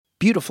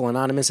Beautiful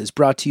Anonymous is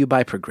brought to you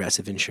by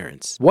Progressive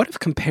Insurance. What if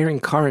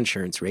comparing car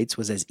insurance rates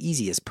was as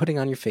easy as putting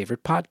on your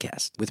favorite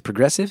podcast? With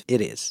Progressive,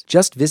 it is.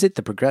 Just visit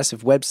the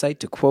Progressive website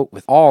to quote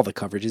with all the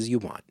coverages you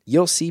want.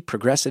 You'll see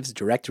Progressive's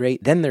direct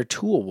rate, then their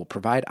tool will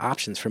provide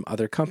options from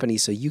other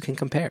companies so you can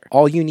compare.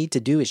 All you need to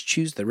do is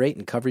choose the rate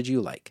and coverage you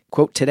like.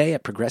 Quote today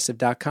at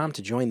Progressive.com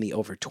to join the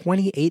over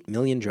 28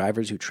 million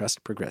drivers who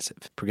trust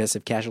Progressive.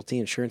 Progressive Casualty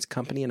Insurance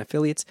Company and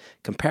Affiliates.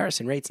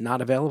 Comparison rates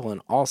not available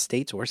in all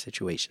states or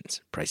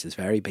situations. Prices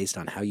vary based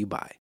on how you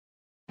buy.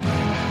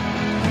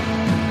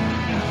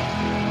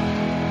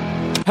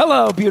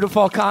 Hello,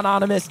 Beautiful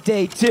Anonymous,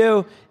 day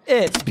 2.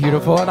 It's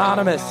Beautiful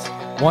Anonymous.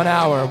 1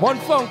 hour, 1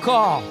 phone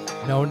call.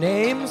 No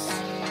names,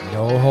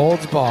 no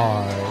holds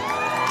barred.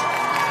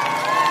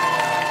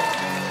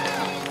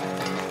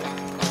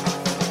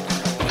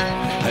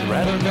 I'd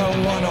rather go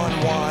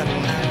one-on-one.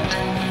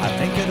 I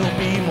think it'll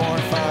be more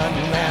fun,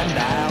 and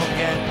I'll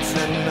get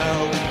to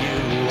know you,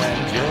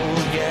 and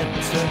you'll get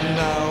to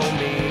know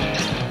me.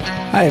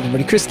 Hi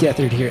everybody, Chris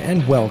Gethard here,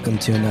 and welcome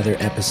to another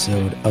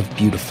episode of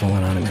Beautiful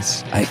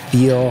Anonymous. I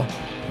feel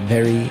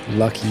very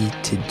lucky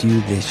to do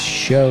this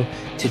show,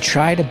 to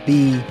try to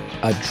be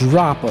a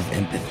drop of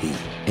empathy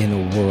in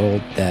a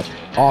world that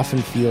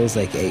often feels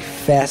like a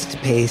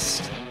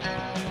fast-paced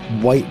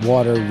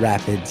whitewater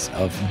rapids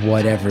of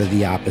whatever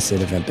the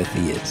opposite of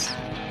empathy is.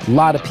 A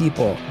lot of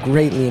people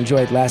greatly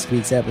enjoyed last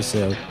week's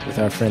episode with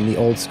our friend the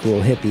old school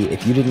hippie.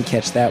 If you didn't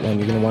catch that one,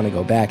 you're going to want to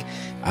go back.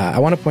 I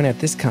want to point out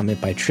this comment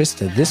by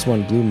Trista. This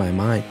one blew my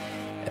mind.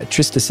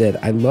 Trista said,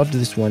 I loved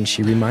this one.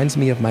 She reminds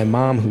me of my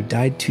mom who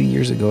died 2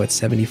 years ago at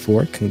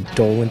 74.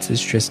 Condolences,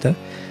 Trista.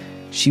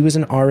 She was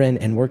an RN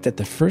and worked at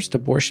the first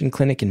abortion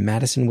clinic in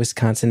Madison,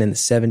 Wisconsin in the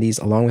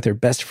 70s, along with her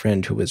best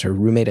friend who was her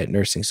roommate at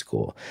nursing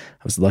school.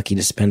 I was lucky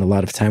to spend a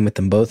lot of time with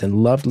them both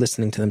and loved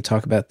listening to them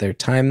talk about their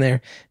time there,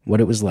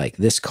 what it was like.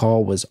 This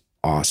call was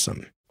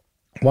awesome.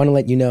 I want to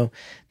let you know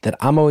that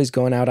I'm always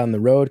going out on the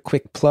road.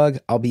 Quick plug,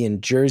 I'll be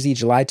in Jersey,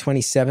 July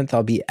 27th.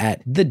 I'll be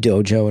at The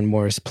Dojo in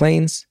Morris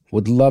Plains.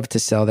 Would love to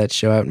sell that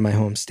show out in my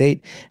home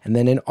state. And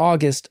then in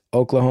August,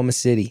 Oklahoma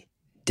City,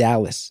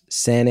 Dallas,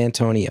 San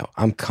Antonio.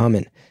 I'm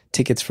coming.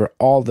 Tickets for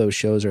all those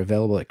shows are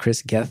available at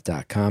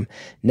chrisgeth.com.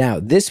 Now,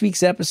 this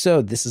week's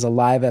episode, this is a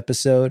live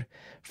episode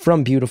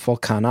from Beautiful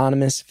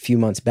Anonymous. A few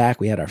months back,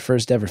 we had our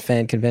first ever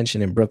fan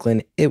convention in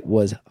Brooklyn. It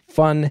was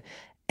fun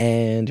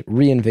and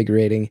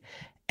reinvigorating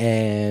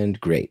and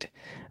great.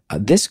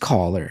 This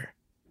caller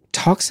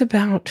talks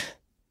about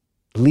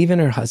leaving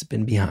her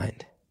husband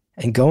behind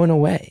and going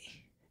away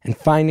and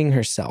finding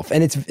herself.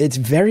 And it's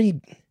very...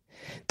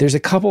 There's a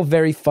couple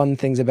very fun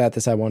things about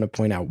this I want to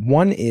point out.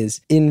 One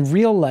is, in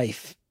real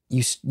life,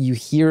 you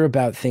hear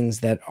about things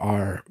that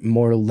are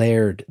more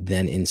layered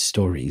than in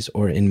stories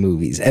or in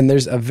movies. And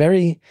there's a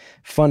very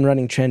fun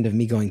running trend of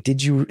me going,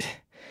 did you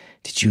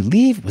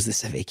leave? Was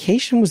this a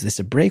vacation? Was this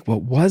a break?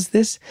 What was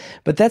this?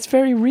 But that's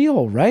very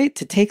real, right?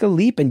 To take a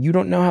leap and you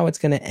don't know how it's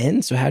going to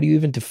end. So how do you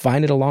even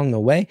define it along the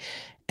way?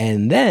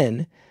 And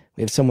then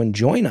we have someone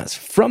join us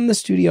from the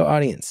studio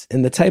audience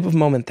in the type of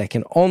moment that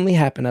can only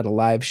happen at a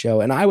live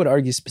show. And I would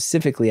argue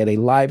specifically at a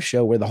live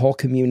show where the whole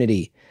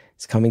community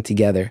is coming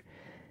together.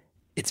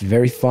 It's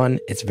very fun.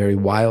 It's very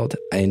wild.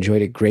 I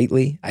enjoyed it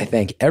greatly. I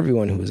thank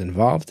everyone who was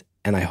involved,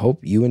 and I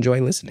hope you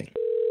enjoy listening.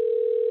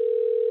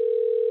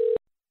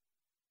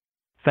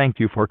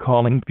 Thank you for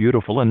calling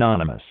Beautiful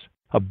Anonymous.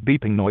 A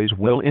beeping noise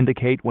will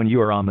indicate when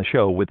you are on the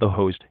show with the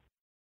host.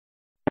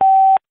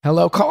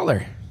 Hello,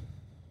 caller.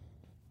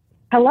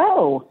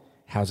 Hello.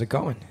 How's it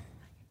going?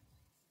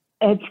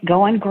 It's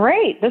going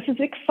great. This is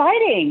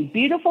exciting.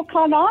 Beautiful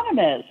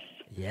Anonymous.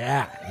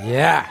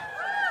 Yeah.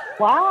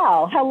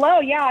 Wow. Hello.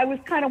 Yeah, I was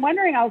kind of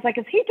wondering. I was like,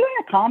 is he doing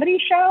a comedy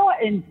show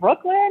in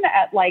Brooklyn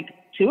at like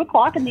 2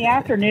 o'clock in the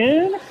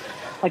afternoon?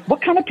 Like,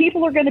 what kind of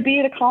people are going to be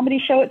at a comedy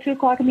show at 2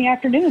 o'clock in the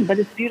afternoon? But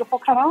it's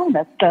Beautiful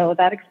Anonymous, so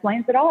that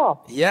explains it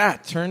all. Yeah,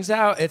 turns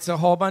out it's a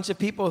whole bunch of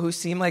people who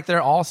seem like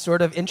they're all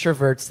sort of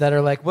introverts that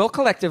are like, we'll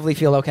collectively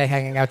feel okay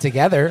hanging out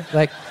together.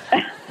 Like,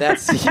 that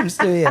seems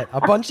to be it. A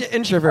bunch of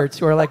introverts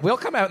who are like, we'll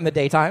come out in the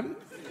daytime.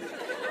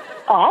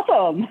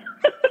 Awesome.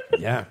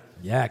 Yeah,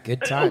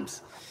 good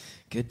times.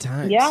 Good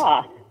times.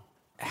 Yeah.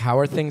 How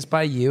are things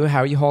by you? How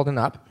are you holding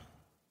up?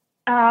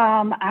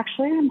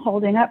 Actually, I'm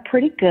holding up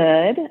pretty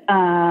good.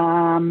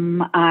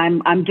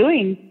 I'm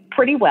doing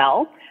pretty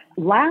well.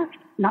 Not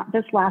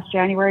this last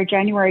January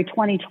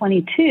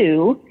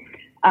 2022,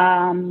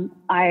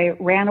 I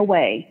ran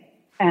away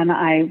and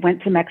I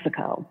went to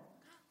Mexico.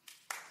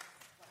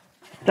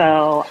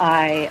 So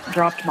I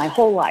dropped my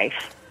whole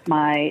life,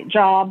 my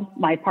job,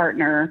 my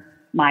partner,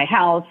 my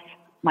house,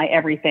 my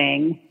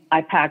everything. I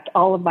packed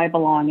all of my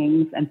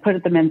belongings and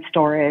put them in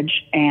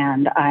storage,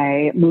 and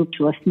I moved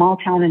to a small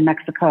town in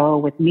Mexico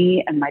with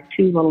me and my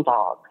 2 little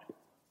dogs.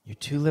 Your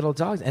 2 little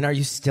dogs? And are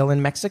you still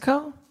in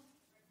Mexico?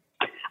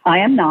 I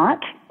am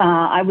not.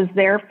 I was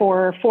there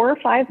for 4 or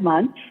 5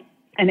 months,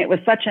 and it was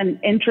such an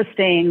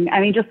interesting,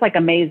 just like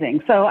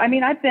amazing. So,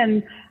 I've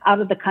been out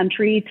of the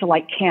country to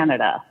like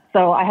Canada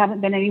So I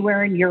haven't been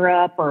anywhere in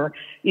Europe or,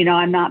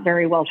 I'm not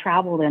very well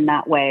traveled in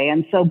that way.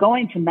 And so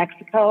going to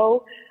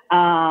Mexico,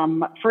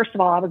 first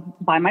of all, I was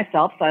by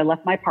myself. So I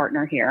left my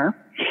partner here.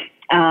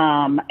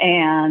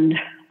 And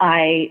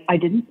I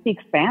didn't speak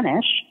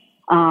Spanish.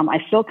 I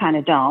still kind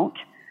of don't.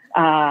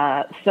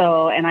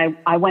 And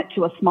I went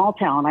to a small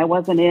town. I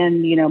wasn't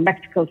in,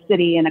 Mexico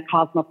City in a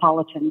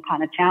cosmopolitan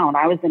kind of town.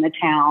 I was in a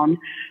town,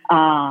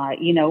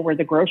 where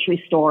the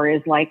grocery store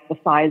is like the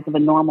size of a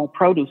normal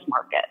produce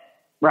market,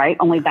 right?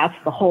 Only that's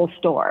the whole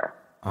store.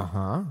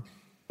 Uh-huh.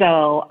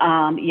 So,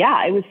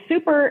 it was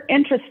super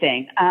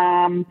interesting.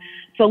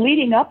 So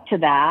leading up to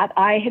that,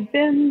 I had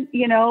been,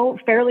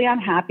 fairly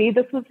unhappy.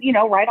 This was,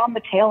 right on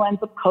the tail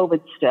ends of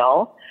COVID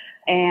still.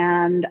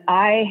 And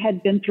I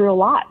had been through a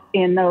lot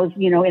in those,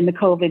 in the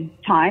COVID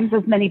times,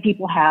 as many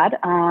people had,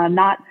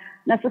 not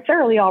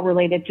necessarily all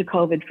related to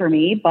COVID for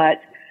me, but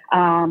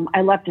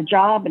I left a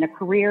job and a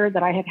career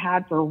that I had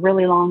had for a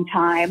really long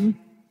time.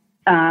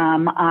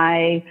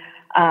 My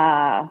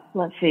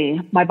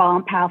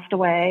mom passed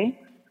away.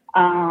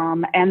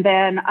 And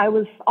then I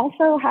was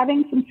also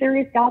having some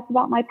serious doubts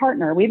about my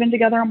partner. We've been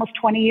together almost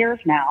 20 years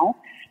now.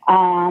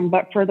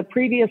 But for the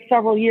previous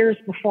several years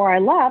before I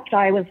left,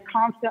 I was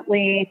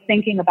constantly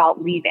thinking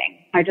about leaving.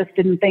 I just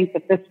didn't think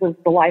that this was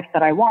the life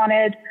that I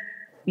wanted,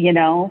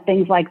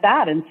 things like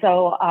that. And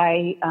so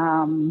I,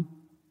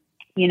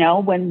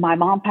 when my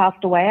mom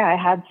passed away, I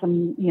had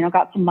some,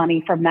 got some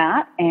money from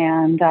that.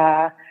 And,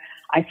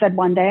 I said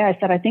one day,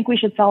 I think we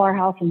should sell our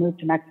house and move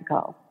to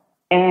Mexico.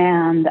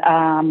 And,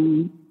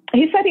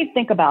 he said he'd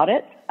think about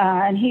it.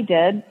 And he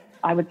did.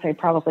 I would say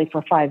probably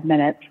for 5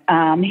 minutes.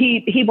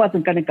 He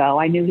wasn't going to go.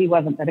 I knew he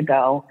wasn't going to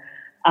go.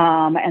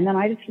 And then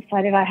I just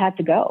decided I had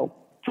to go.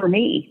 For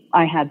me,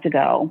 I had to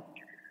go.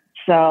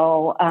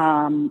 So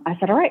I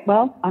said, all right,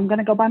 well, I'm going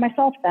to go by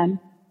myself then.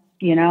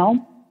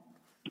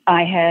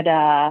 I had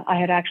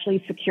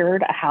actually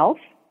secured a house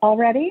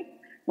already,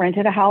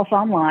 rented a house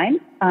online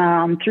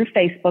through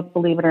Facebook,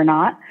 believe it or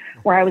not.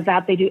 Where I was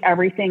at, they do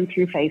everything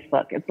through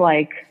Facebook.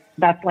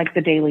 That's like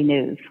the daily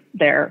news.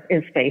 There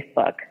is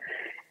Facebook.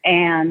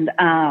 And,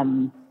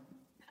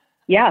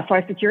 so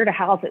I secured a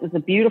house. It was a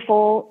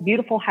beautiful,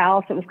 beautiful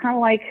house. It was kind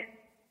of like,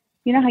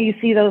 how you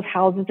see those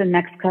houses in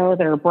Mexico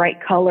that are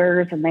bright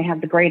colors and they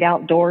have the great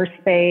outdoor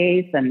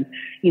space and,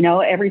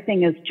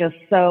 everything is just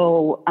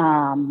so,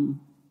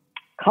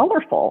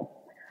 colorful,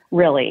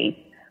 really.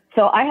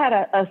 So I had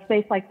a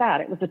space like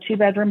that. It was a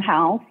 2-bedroom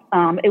house.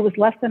 It was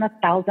less than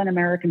 $1,000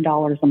 American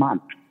a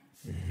month.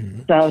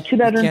 Mm-hmm. So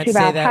 2-bedroom,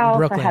 2-bath house.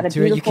 Brooklyn. I had a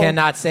beautiful... You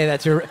cannot say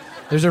that to.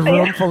 There's a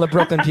room full of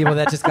Brooklyn people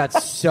that just got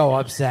so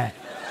upset.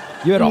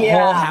 You had a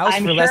whole house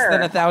for less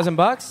than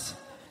 $1,000.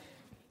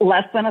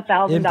 Less than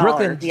 $1,000 in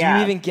Brooklyn. Do you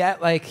even get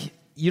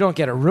you don't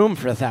get a room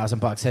for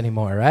 $1,000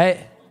 anymore,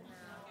 right?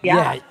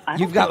 Yeah.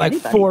 You've got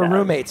 4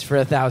 roommates for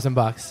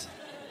 $1,000.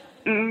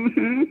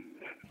 Mm-hmm.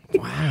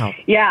 Wow.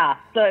 Yeah.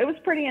 So it was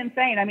pretty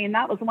insane. I mean,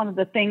 that was one of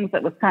the things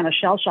that was kind of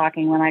shell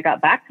shocking when I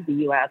got back to the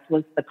U.S.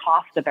 was the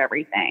cost of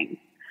everything.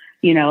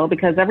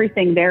 Because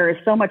everything there is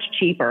so much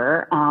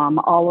cheaper.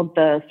 All of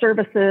the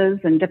services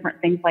and different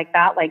things like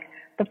that. Like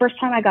the first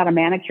time I got a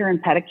manicure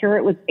and pedicure,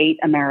 it was $8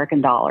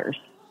 American. I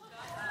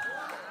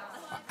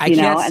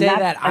can't say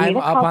that I'm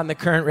up on the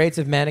current rates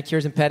of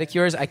manicures and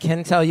pedicures. I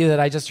can tell you that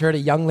I just heard a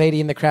young lady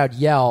in the crowd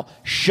yell,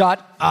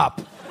 "Shut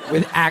up,"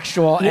 with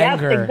actual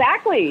anger. Yes,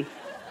 exactly.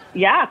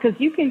 Yeah, because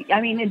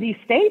in these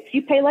states,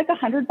 you pay like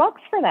 $100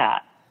 for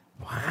that.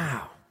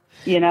 Wow.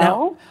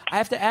 Now, I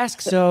have to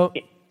ask, so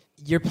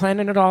you're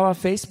planning it all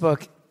off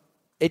Facebook.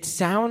 It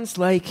sounds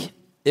like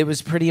it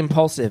was pretty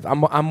impulsive.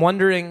 I'm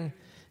wondering,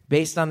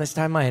 based on this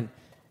timeline,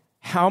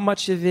 how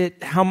much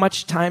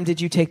time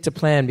did you take to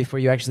plan before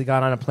you actually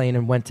got on a plane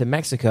and went to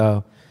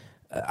Mexico?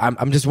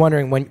 I'm just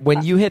wondering,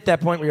 when you hit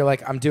that point where you're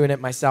like, I'm doing it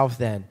myself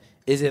then,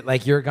 is it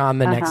like you're gone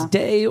the next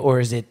day,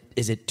 or is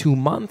it 2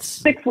 months?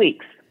 6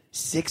 weeks.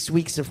 6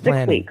 weeks of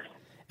planning. 6 weeks.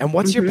 And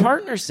what's your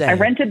partner saying? I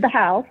rented the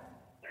house.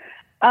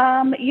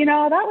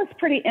 That was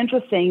pretty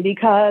interesting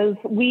because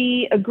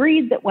we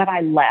agreed that when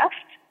I left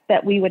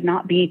that we would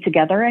not be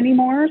together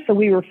anymore. So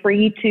we were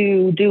free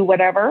to do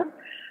whatever.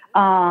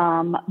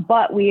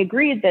 But we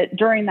agreed that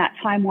during that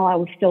time while I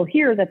was still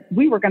here that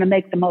we were going to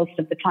make the most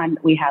of the time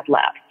that we had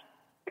left.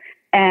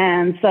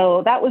 And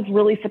so that was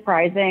really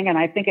surprising. And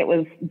I think it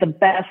was the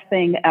best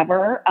thing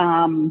ever,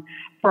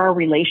 for our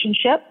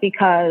relationship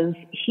because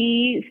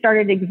he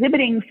started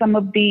exhibiting some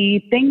of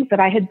the things that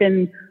had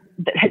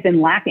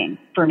been lacking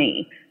for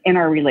me in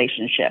our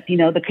relationship.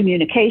 The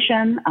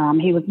communication,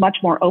 he was much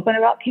more open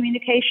about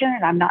communication.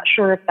 And I'm not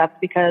sure if that's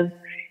because,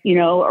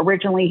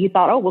 originally he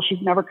thought, oh, well,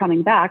 she's never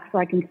coming back. So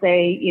I can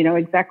say,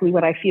 exactly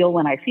what I feel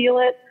when I feel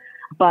it.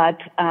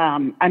 But,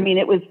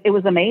 it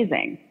was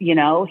amazing.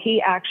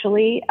 He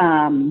actually,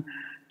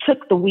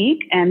 took the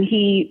week and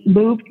he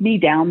moved me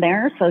down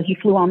there. So he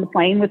flew on the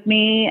plane with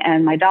me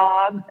and my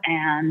dogs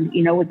and,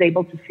 was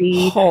able to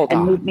see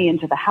and move me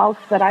into the house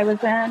that I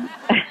was in.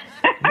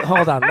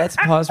 Hold on. Let's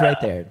pause right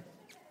there.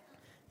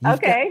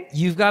 Okay.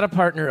 You've got a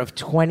partner of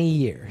 20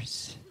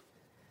 years.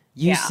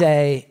 You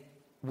say,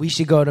 we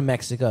should go to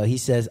Mexico. He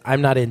says,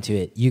 I'm not into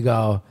it. You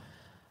go,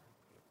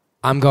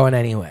 I'm going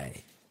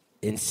anyway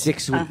in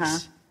 6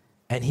 weeks.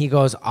 And he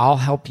goes, I'll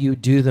help you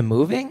do the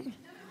moving?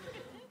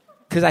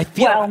 Because I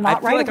feel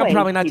like I'm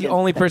probably not the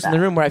only person in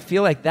the room where I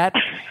feel like that,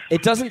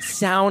 it doesn't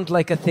sound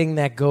like a thing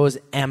that goes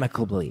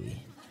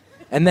amicably.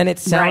 And then it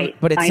sounds,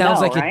 but it sounds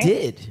like it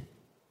did.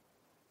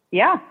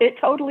 Yeah, it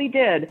totally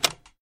did.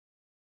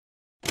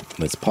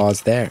 Let's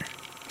pause there.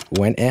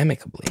 Went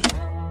amicably.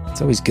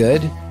 It's always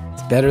good.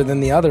 It's better than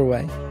the other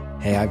way.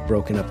 Hey, I've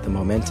broken up the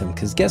momentum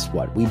because guess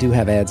what? We do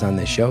have ads on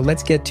this show.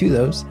 Let's get to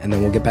those, and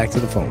then we'll get back to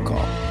the phone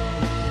call.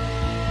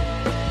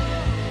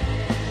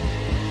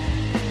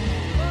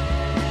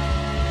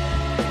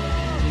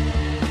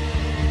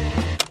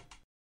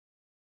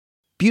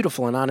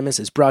 Beautiful Anonymous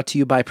is brought to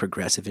you by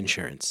Progressive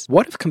Insurance.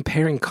 What if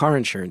comparing car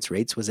insurance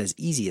rates was as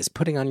easy as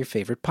putting on your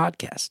favorite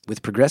podcast?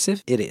 With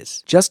Progressive, it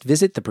is. Just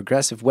visit the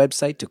Progressive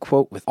website to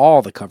quote with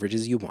all the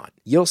coverages you want.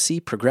 You'll see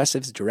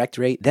Progressive's direct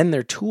rate, then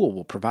their tool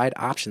will provide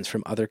options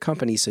from other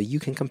companies so you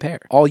can compare.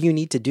 All you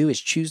need to do is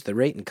choose the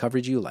rate and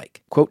coverage you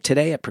like. Quote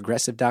today at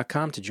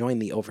Progressive.com to join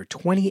the over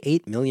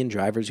 28 million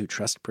drivers who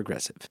trust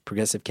Progressive.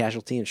 Progressive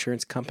Casualty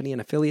Insurance Company and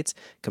Affiliates.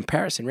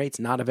 Comparison rates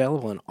not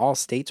available in all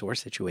states or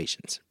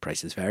situations.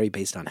 Prices vary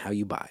based on how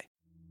you buy.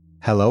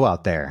 Hello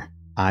out there.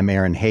 I'm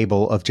Aaron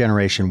Habel of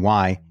Generation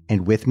Y,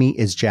 and with me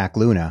is Jack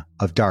Luna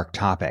of Dark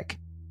Topic.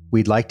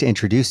 We'd like to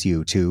introduce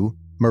you to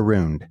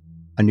Marooned,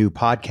 a new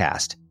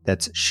podcast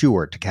that's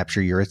sure to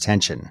capture your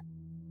attention.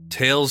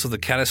 Tales of the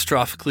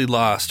catastrophically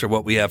lost are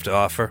what we have to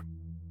offer.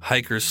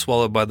 Hikers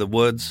swallowed by the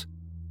woods,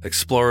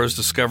 explorers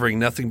discovering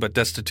nothing but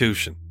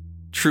destitution,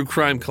 true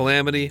crime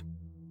calamity,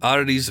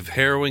 oddities of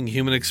harrowing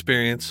human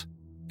experience.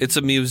 It's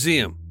a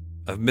museum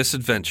of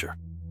misadventure.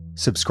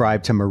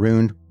 Subscribe to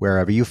Marooned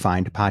wherever you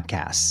find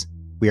podcasts.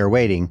 We are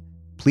waiting.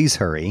 Please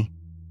hurry.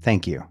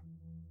 Thank you.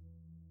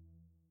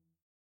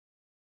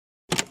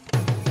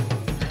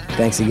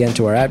 Thanks again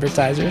to our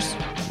advertisers.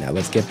 Now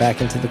let's get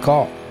back into the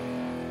call.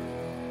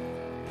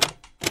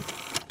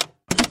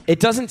 It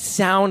doesn't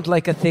sound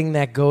like a thing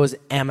that goes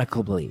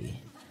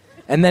amicably.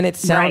 And then it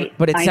sounds,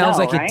 but it sounds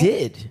like it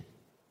did.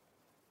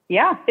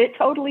 Yeah, it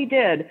totally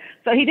did.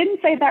 So he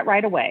didn't say that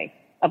right away,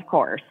 of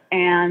course.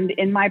 And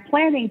in my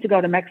planning to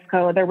go to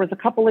Mexico, there was a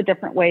couple of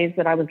different ways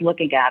that I was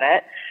looking at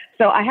it.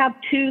 So I have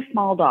 2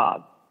 small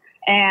dogs,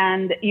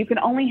 and you can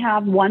only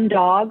have 1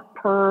 dog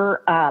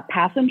per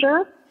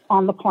passenger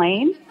on the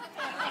plane.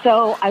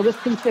 So I was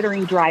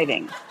considering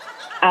driving.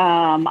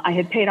 I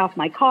had paid off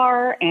my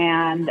car,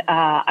 and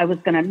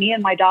me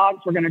and my dogs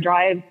were going to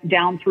drive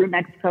down through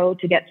Mexico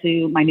to get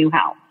to my new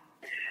house.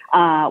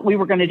 We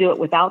were going to do it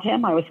without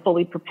him. I was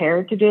fully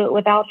prepared to do it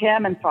without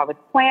him. And so I was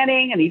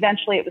planning, and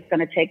eventually it was going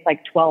to take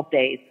like 12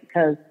 days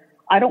because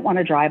I don't want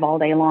to drive all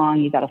day long.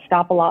 You got to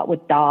stop a lot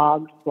with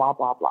dogs, blah,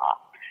 blah, blah.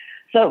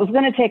 So it was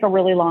going to take a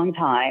really long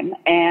time.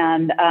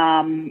 And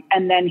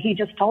then he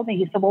just told me,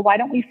 he said, well, why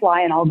don't we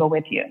fly and I'll go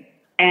with you?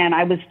 And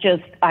I was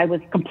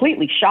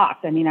completely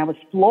shocked. I mean, I was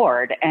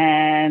floored.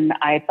 And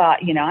I thought,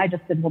 I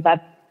just said, well,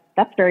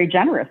 that's very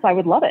generous. I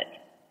would love it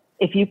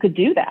if you could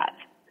do that.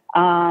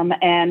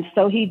 And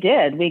so he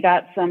did. We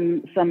got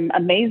some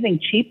amazing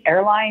cheap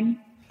airline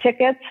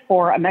tickets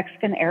for a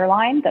Mexican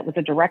airline that was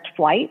a direct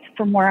flight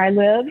from where I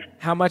live.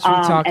 How much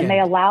are we talking? And they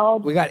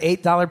allowed... We got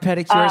 $8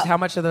 pedicures. How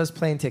much are those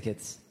plane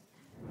tickets?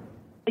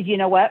 You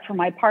know what? For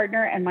my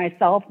partner and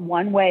myself,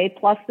 one way,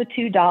 plus the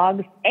 2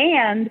 dogs,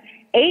 and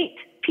 8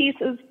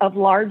 pieces of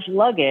large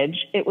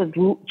luggage, it was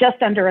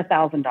just under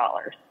 $1,000.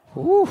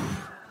 Ooh.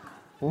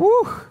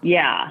 Ooh.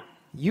 Yeah.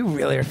 You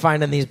really are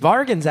finding these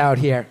bargains out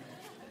here.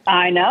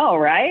 I know,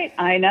 right?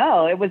 I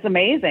know. It was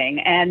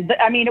amazing. And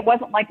I mean, it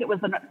wasn't like it was,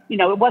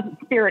 it wasn't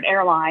Spirit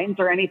Airlines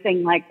or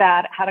anything like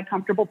that. It had a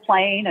comfortable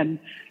plane and,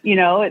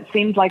 it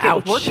seemed like it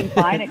was working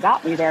fine. It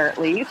got me there at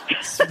least.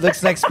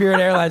 Looks like Spirit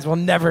Airlines will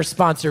never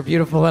sponsor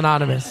Beautiful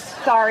Anonymous.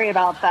 Sorry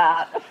about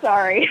that.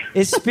 Sorry.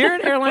 Is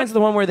Spirit Airlines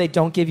the one where they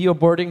don't give you a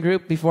boarding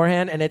group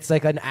beforehand and it's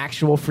like an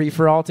actual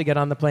free-for-all to get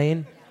on the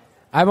plane?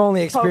 I've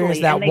only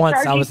experienced that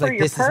once. I was like,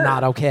 this is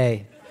not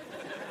okay.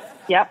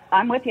 Yep,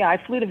 I'm with you.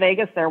 I flew to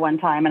Vegas there one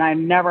time, and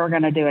I'm never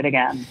going to do it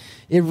again.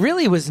 It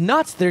really was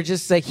nuts. They're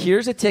just like,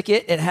 here's a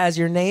ticket. It has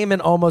your name and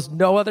almost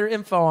no other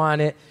info on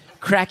it.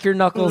 Crack your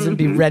knuckles and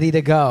be ready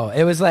to go.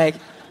 It was like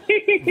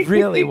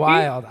really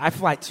wild. I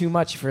fly too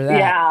much for that.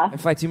 Yeah. I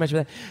fly too much for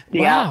that.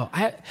 Yeah.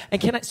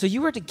 Wow. So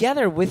you were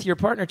together with your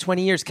partner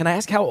 20 years. Can I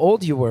ask how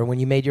old you were when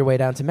you made your way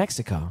down to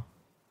Mexico?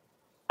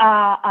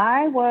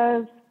 I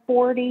was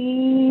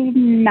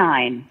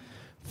 49.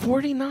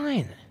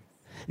 49.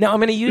 Now, I'm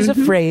going to use a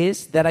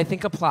phrase that I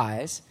think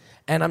applies,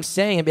 and I'm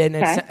saying it, and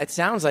it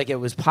sounds like it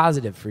was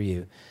positive for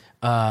you.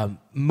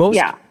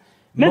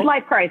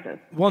 Midlife crisis.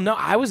 Well, no,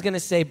 I was going to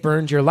say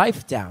burned your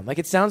life down. Like,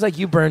 it sounds like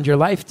you burned your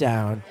life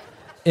down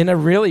in a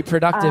really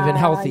productive and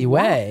healthy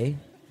way.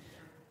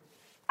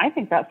 I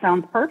think that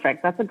sounds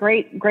perfect. That's a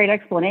great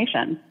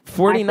explanation.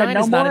 49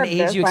 is not an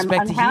age you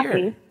expect to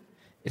unhappy. hear.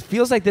 It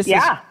feels like this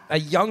is a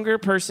younger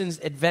person's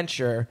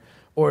adventure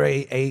or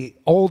a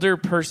older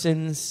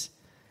person's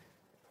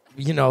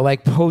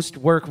like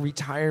post-work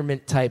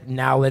retirement type,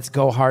 now let's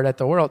go hard at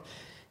the world.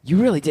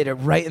 You really did it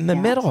right in the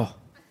middle.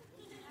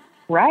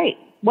 Right.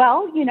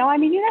 Well, you never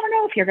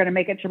know if you're going to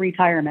make it to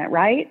retirement,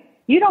 right?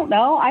 You don't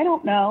know. I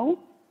don't know.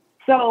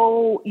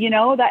 So,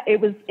 that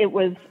it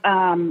was,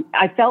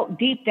 I felt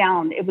deep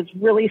down, it was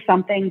really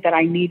something that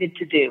I needed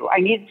to do. I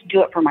needed to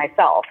do it for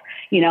myself.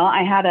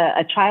 I had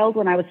a child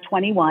when I was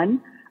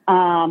 21.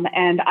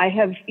 And I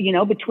have,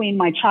 between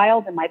my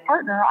child and my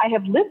partner, I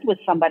have lived with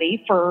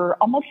somebody for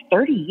almost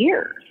 30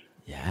 years.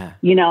 Yeah.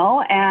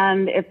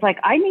 And it's like,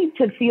 I need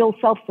to feel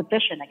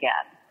self-sufficient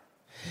again,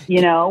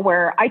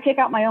 where I take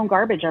out my own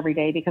garbage every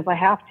day because I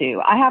have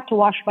to. I have to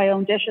wash my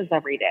own dishes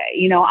every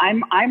day.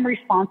 I'm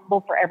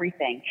responsible for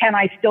everything. Can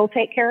I still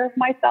take care of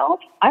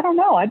myself? I don't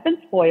know. I've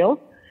been spoiled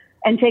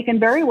and taken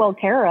very well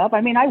care of. I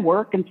mean, I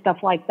work and stuff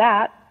like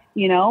that,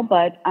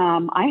 but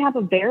I have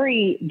a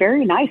very,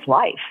 very nice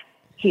life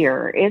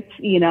here. It's,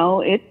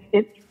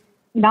 it's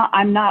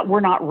not, we're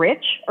not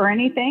rich or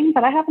anything,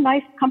 but I have a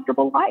nice,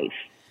 comfortable life.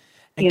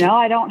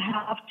 I don't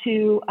have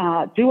to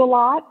do a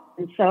lot.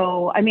 And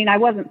so, I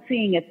wasn't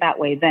seeing it that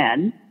way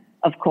then,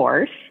 of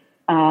course.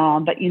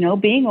 But,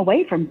 being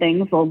away from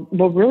things will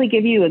really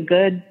give you a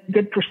good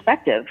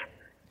perspective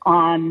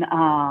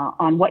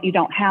on what you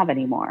don't have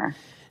anymore.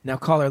 Now,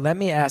 caller, let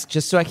me ask,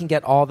 just so I can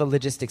get all the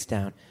logistics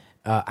down.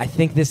 I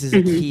think this is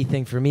a key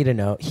thing for me to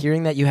know.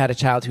 Hearing that you had a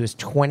child who was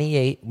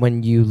 28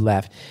 when you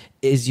left,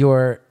 is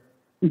your...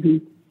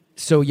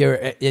 So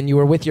you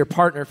were with your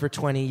partner for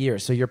 20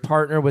 years. So your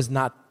partner was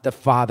not the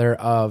father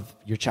of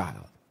your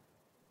child.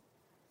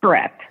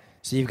 Correct.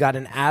 So you've got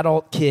an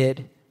adult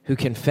kid who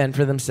can fend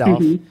for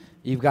themselves.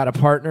 You've got a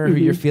partner who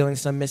you're feeling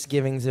some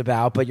misgivings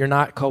about, but you're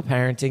not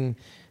co-parenting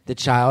the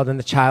child, and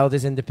the child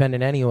is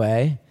independent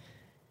anyway.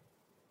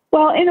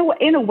 Well,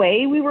 in a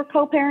way, we were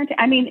co-parenting.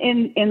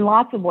 In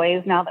lots of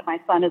ways, now that my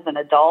son is an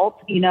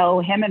adult,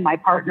 him and my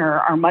partner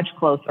are much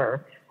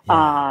closer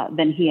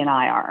than he and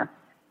I are.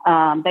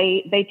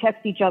 They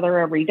text each other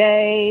every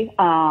day,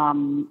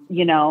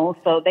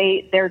 so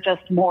they're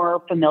just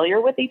more familiar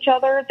with each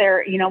other.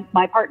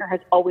 My partner has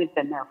always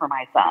been there for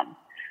my son.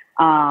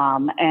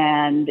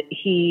 And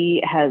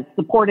he has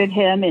supported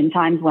him in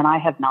times when I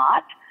have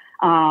not,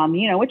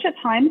 which at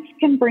times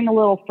can bring a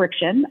little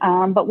friction,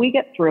 but we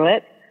get through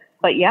it.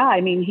 But yeah,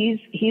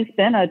 he's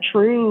been a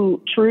true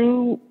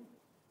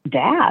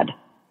dad,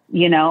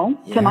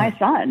 to my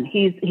son.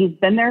 He's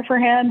been there for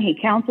him. He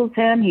counsels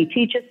him. He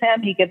teaches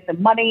him. He gives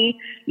him money,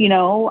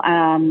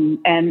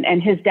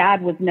 and his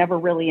dad was never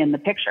really in the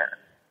picture.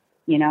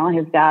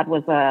 His dad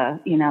was a,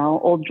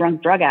 old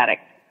drunk drug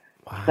addict.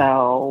 Wow.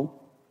 So,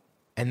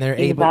 and they're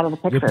he's able, out of the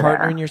picture your partner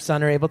there. and your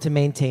son are able to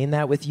maintain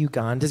that with you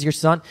gone. Is he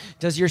supportive?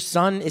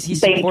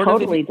 They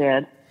totally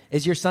did.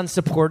 Is your son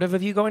supportive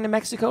of you going to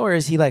Mexico, or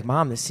is he like,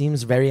 Mom, this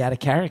seems very out of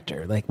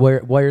character? Like,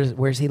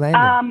 where's he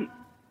landing?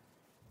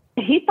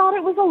 He thought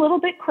it was a little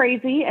bit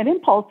crazy and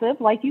impulsive,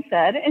 like you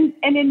said, and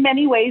in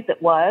many ways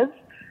it was.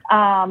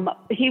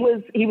 He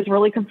was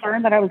really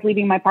concerned that I was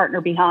leaving my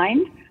partner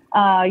behind,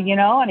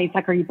 and he's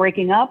like, "Are you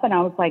breaking up?" And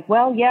I was like,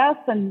 "Well, yes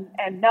and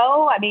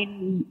no.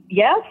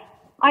 Yes,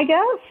 I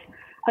guess."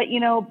 But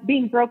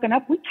being broken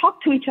up, we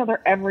talked to each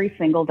other every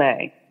single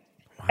day,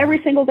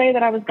 every single day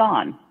that I was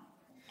gone.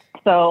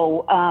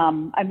 So,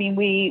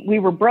 we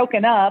were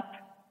broken up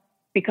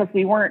because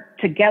we weren't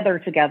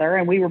together,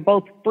 and we were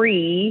both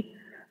free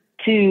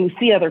to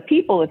see other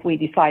people if we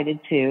decided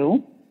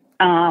to.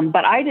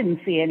 But I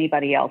didn't see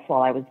anybody else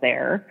while I was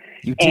there.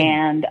 You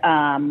didn't?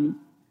 And,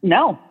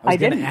 no, I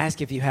didn't. I was going to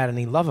ask if you had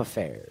any love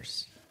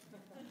affairs.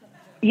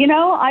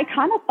 I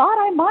kind of thought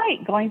I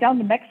might, going down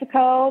to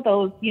Mexico,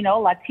 those,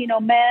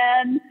 Latino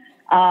men.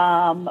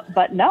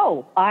 But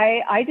no,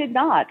 I did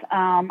not.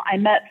 I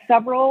met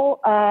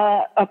I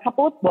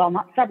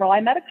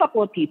met a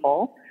couple of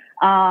people,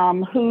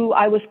 who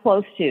I was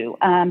close to.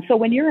 So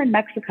when you're in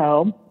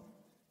Mexico,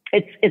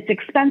 it's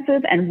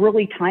expensive and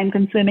really time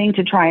consuming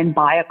to try and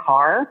buy a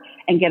car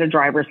and get a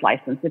driver's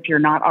license if you're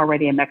not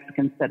already a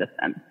Mexican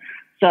citizen.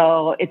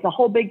 So it's a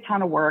whole big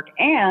ton of work,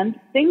 and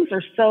things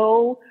are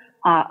so,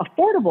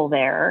 affordable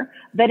there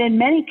that in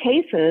many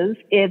cases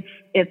it's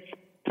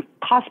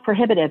cost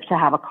prohibitive to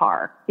have a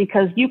car,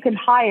 because you can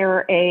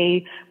hire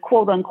a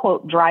quote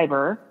unquote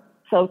driver.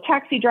 So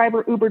taxi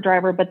driver, Uber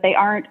driver, but they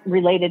aren't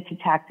related to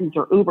taxis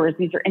or Ubers.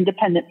 These are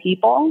independent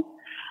people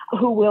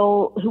who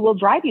will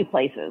drive you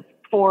places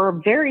for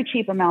very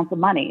cheap amounts of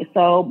money.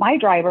 So my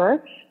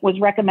driver was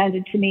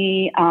recommended to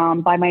me,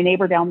 by my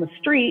neighbor down the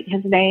street.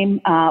 His name,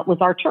 was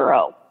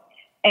Arturo,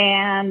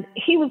 and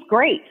he was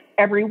great.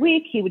 Every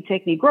week he would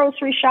take me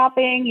grocery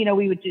shopping.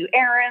 We would do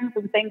errands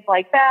and things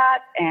like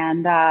that.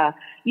 And,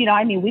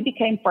 we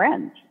became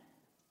friends.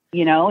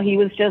 He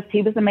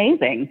was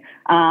amazing.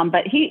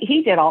 But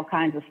he did all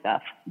kinds of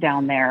stuff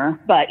down there.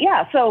 But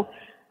yeah, so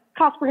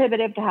cost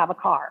prohibitive to have a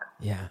car.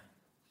 Yeah.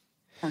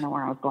 I don't know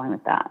where I was going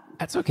with that.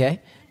 That's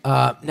okay.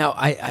 Now,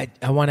 I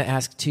want to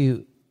ask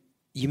too,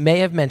 you may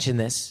have mentioned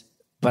this,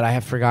 but I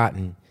have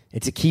forgotten.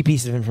 It's a key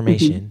piece of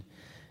information.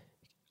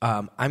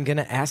 I'm going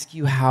to ask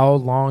you how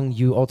long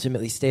you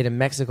ultimately stayed in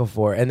Mexico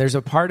for. And there's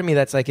a part of me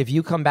that's like, if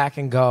you come back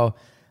and go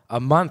a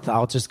month,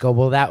 I'll just go,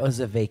 well, that was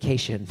a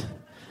vacation.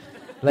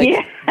 Like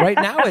right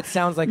now it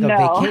sounds like a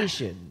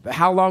vacation. But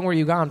how long were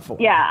you gone for?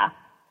 Yeah.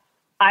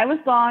 I was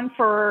gone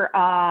for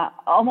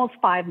almost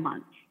 5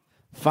 months.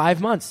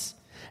 5 months.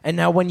 And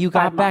now when you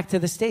got back to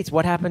the States,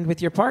 what happened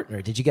with your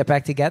partner? Did you get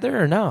back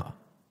together or no?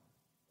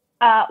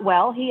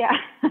 Well,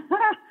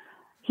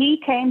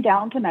 he came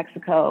down to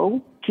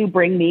Mexico to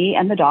bring me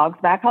and the dogs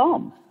back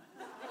home.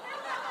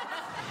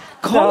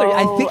 Caller,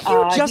 I think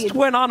you just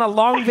went on a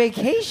long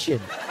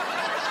vacation.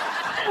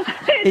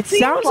 It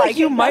sounds like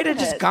you might have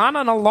just gone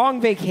on a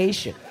long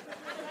vacation.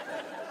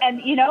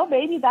 And,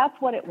 maybe that's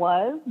what it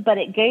was, but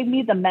it gave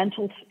me the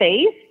mental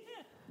space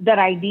that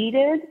I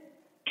needed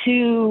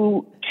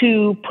to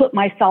put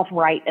myself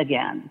right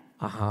again.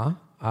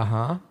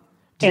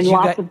 In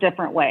lots of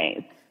different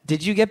ways.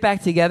 Did you get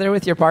back together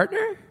with your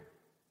partner?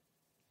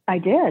 I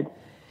did.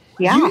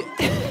 Yeah.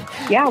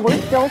 Yeah,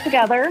 we're still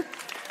together.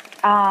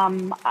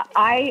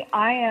 I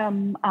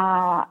am,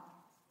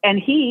 and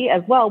he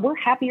as well, we're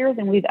happier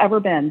than we've ever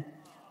been,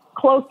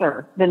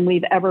 closer than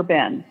we've ever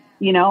been.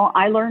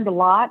 I learned a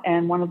lot,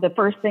 and one of the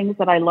first things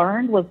that I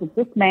learned was that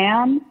this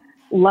man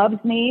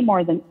loves me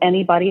more than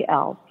anybody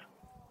else,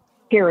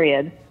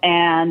 period.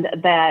 And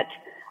that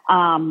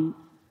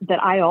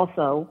I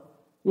also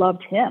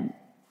loved him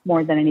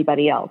more than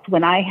anybody else.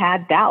 When I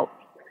had doubts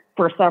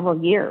for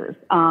several years,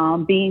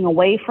 being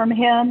away from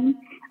him,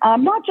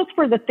 not just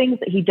for the things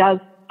that he does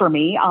for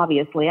me,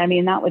 obviously, I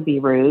mean, that would be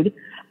rude,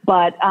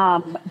 but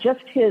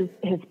just his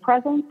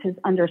presence, his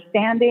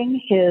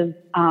understanding, his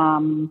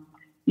mind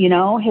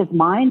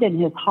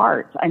and his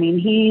heart. I mean,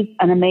 he's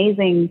an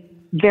amazing,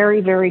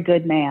 very, very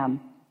good man,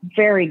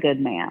 very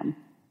good man.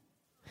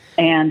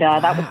 And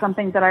that was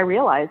something that I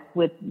realized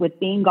with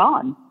being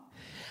gone.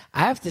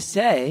 I have to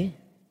say,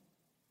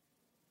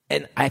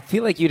 and I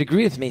feel like you'd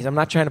agree with me, I'm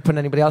not trying to put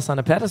anybody else on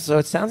a pedestal, so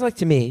it sounds like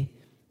to me,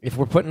 if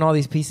we're putting all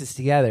these pieces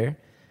together,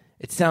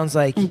 it sounds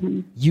like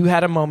you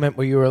had a moment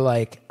where you were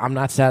like, I'm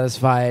not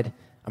satisfied,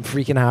 I'm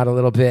freaking out a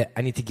little bit,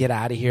 I need to get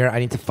out of here, I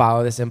need to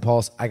follow this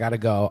impulse, I gotta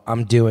go,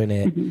 I'm doing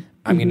it,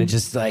 I'm gonna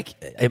just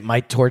it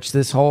might torch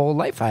this whole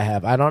life I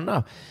have, I don't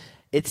know.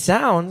 It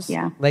sounds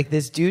like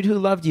this dude who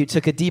loved you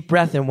took a deep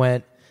breath and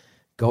went,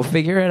 go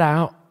figure it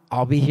out,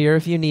 I'll be here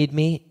if you need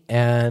me,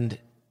 and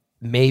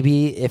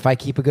maybe if I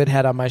keep a good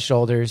head on my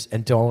shoulders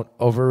and don't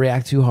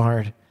overreact too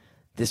hard,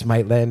 this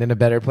might land in a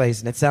better place.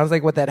 And it sounds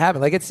like what that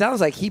happened. Like, it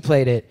sounds like he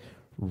played it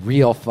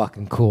real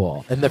fucking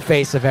cool in the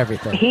face of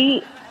everything.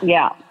 He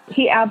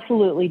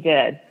absolutely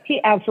did.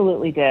 He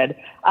absolutely did.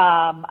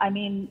 I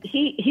mean,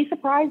 he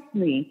surprised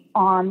me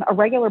on a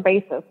regular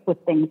basis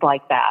with things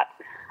like that.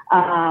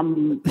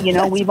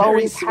 We've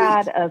always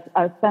had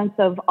a sense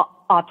of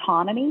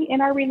autonomy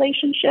in our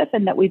relationship,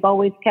 and that we've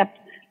always kept,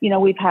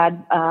 we've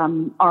had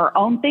our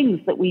own things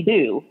that we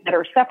do that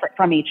are separate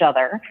from each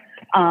other.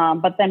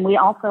 But then we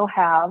also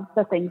have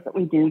the things that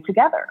we do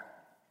together.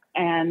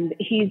 And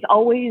he's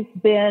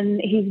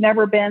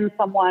never been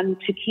someone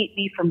to keep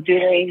me from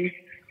doing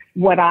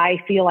what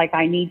I feel like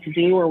I need to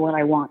do or what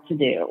I want to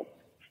do.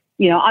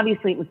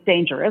 Obviously it was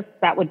dangerous.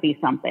 That would be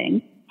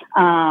something.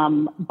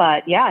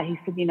 But yeah, he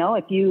said,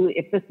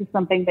 if this is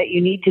something that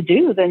you need to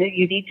do, then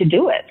you need to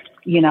do it.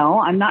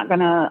 I'm not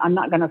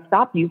gonna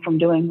stop you from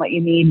doing what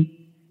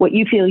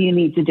you feel you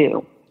need to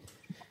do.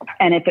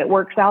 And if it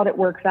works out, it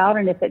works out.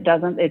 And if it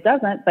doesn't, it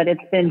doesn't. But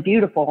it's been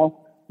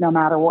beautiful no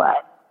matter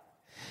what.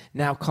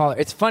 Now, caller,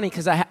 it's funny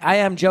because I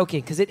am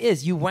joking, because it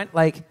is. You went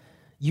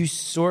you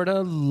sort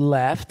of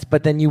left,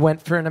 but then you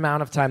went for an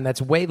amount of time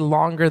that's way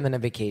longer than a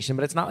vacation.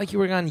 But it's not like you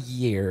were gone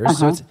years.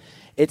 So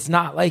it's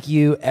not like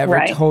you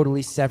ever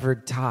totally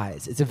severed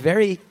ties. It's a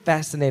very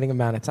fascinating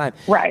amount of time.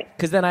 Right.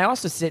 Because then I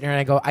also sit here and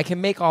I go, I can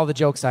make all the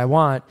jokes I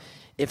want.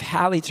 If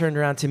Hallie turned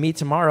around to me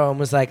tomorrow and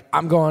was like,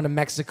 I'm going to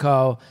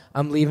Mexico,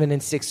 I'm leaving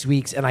in 6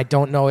 weeks, and I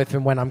don't know if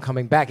and when I'm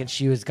coming back, and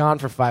she was gone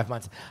for 5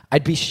 months,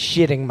 I'd be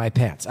shitting my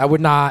pants. I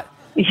would not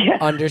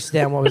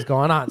understand what was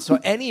going on. So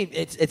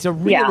it's a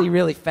really,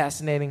 really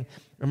fascinating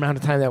amount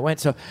of time that went.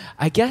 So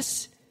I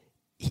guess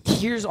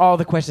here's all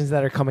the questions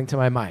that are coming to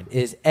my mind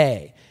is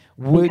A,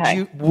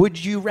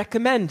 would you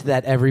recommend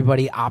that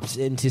everybody opts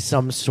into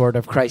some sort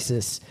of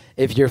crisis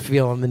if you're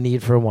feeling the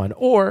need for one?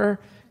 Or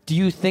do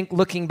you think,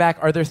 looking back,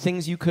 are there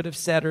things you could have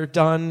said or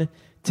done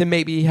to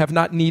maybe have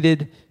not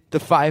needed the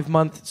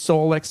 5-month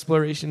soul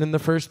exploration in the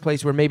first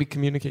place, where maybe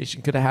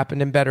communication could have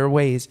happened in better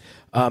ways?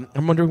 I'm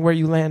wondering where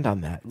you land on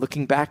that,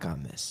 looking back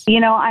on this.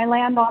 I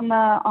land on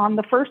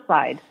the first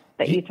side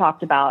that you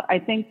talked about. I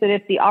think that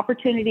if the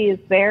opportunity is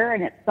there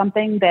and it's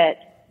something that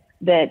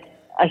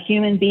a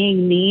human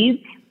being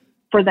needs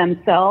for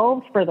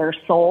themselves, for their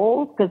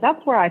souls, because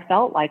that's where I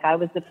felt like I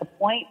was at the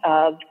point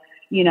of,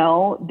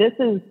 this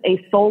is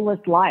a soulless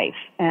life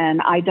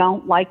and I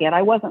don't like it.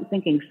 I wasn't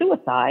thinking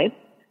suicide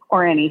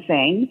or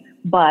anything,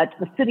 but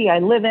the city I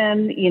live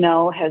in,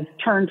 has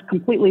turned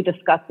completely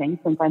disgusting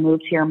since I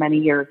moved here many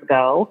years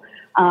ago,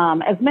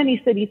 as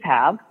many cities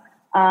have.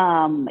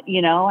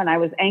 And I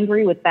was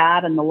angry with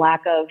that and the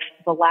lack of,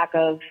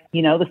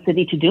 the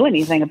city to do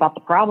anything about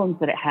the problems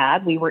that it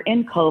had. We were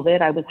in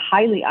COVID. I was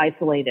highly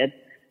isolated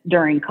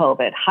during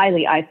COVID,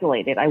 highly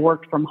isolated. I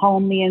worked from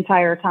home the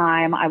entire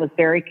time. I was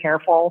very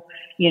careful,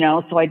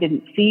 so I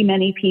didn't see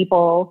many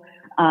people.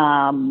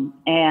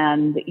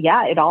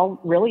 It all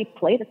really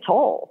played a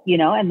toll,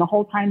 and the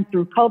whole time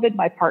through COVID,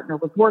 my partner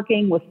was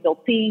working, was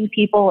still seeing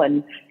people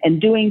and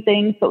doing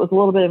things. So it was a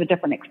little bit of a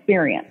different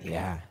experience.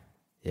 Yeah.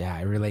 Yeah.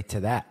 I relate to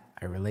that.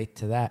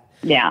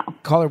 Yeah.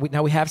 Caller,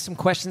 now we have some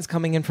questions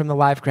coming in from the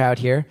live crowd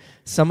here.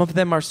 Some of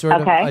them are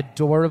sort of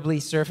adorably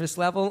surface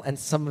level, and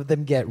some of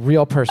them get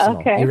real personal.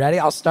 Okay. You ready?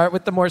 I'll start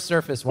with the more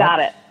surface one.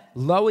 Got it.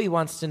 Loie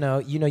wants to know,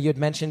 you had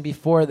mentioned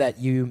before that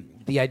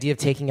the idea of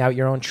taking out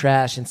your own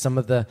trash and some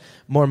of the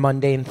more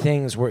mundane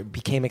things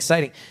became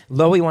exciting.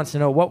 Loie wants to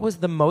know, what was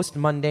the most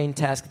mundane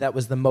task that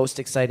was the most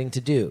exciting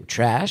to do?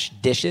 Trash?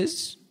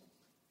 Dishes?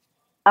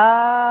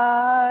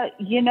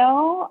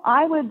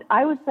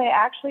 I would say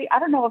actually, I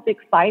don't know if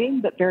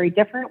exciting, but very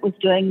different was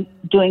doing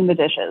the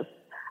dishes.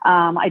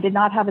 I did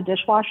not have a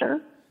dishwasher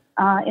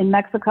in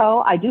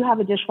Mexico. I do have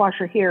a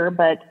dishwasher here,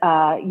 but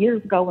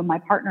years ago when my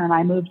partner and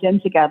I moved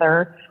in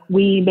together,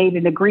 we made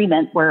an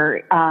agreement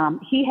where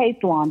he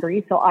hates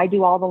laundry, so I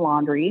do all the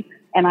laundry,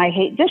 and I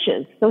hate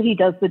dishes, so he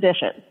does the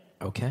dishes.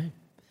 Okay.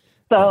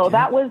 So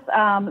that was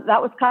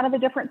kind of a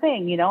different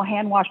thing,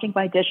 hand washing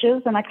my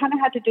dishes, and I kind of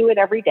had to do it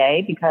every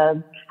day because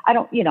I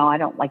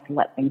don't like to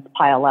let things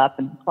pile up,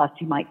 and plus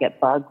you might get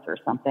bugs or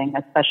something,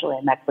 especially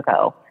in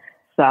Mexico.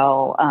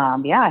 So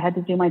I had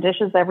to do my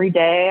dishes every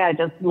day. I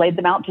just laid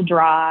them out to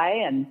dry,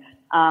 and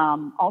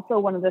also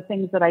one of the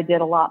things that I did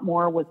a lot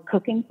more was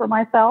cooking for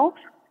myself,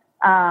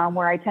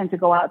 where I tend to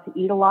go out to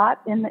eat a lot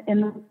in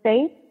the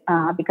States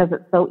because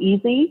it's so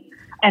easy,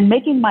 and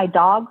making my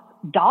dog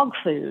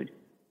food.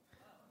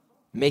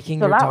 Making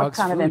your dog's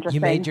kind food. of interesting.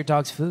 You made your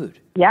dog's food.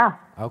 Yeah.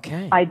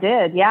 Okay. I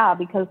did, yeah,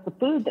 because the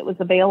food that was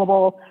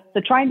available,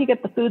 so trying to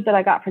get the food that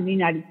I got from the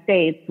United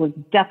States was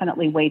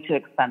definitely way too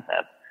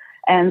expensive.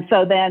 And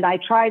so then I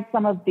tried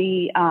some of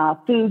the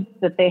foods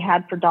that they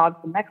had for dogs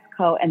in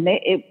Mexico, and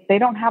they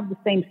don't have the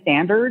same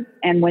standards.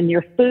 And when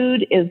your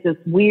food is this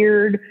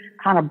weird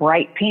kind of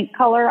bright pink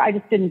color, I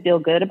just didn't feel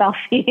good about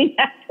feeding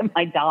that to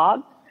my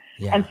dog.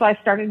 Yeah. And so I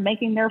started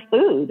making their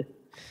food.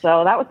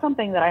 So that was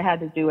something that I had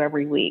to do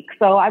every week.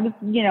 So I was,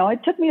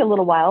 it took me a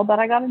little while, but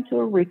I got into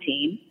a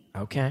routine.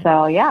 Okay.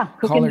 So yeah,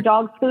 cooking the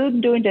dog's food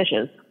and doing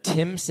dishes.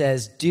 Tim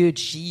says, dude,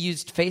 she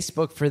used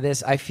Facebook for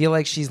this. I feel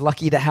like she's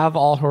lucky to have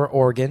all her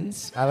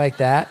organs. I like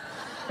that.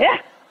 Yeah.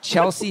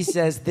 Chelsea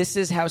says, this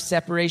is how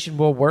separation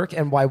will work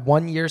and why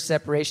 1 year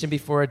separation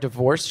before a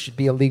divorce should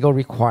be a legal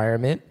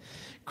requirement.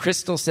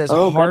 Crystal says,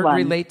 hard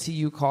relate to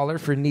you, caller,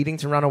 for needing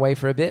to run away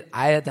for a bit.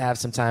 I had to have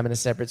some time in a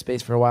separate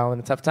space for a while in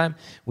a tough time.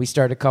 We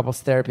started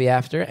couples therapy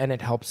after, and it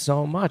helped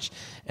so much.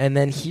 And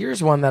then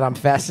here's one that I'm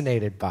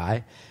fascinated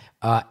by.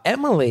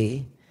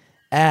 Emily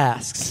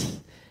asks,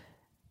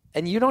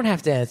 and you don't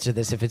have to answer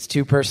this if it's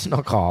too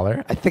personal,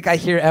 caller. I think I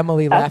hear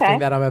Emily laughing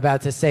that I'm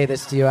about to say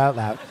this to you out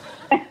loud.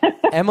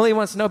 Emily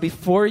wants to know,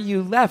 before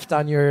you left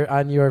on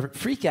your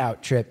freak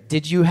out trip,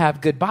 did you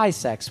have goodbye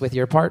sex with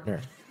your partner?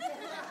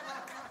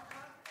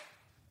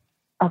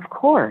 Of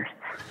course.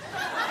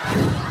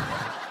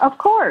 Of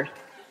course.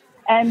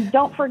 And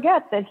don't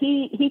forget that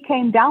he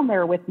came down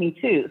there with me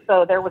too.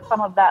 So there was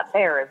some of that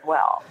there as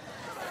well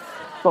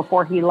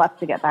before he left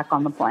to get back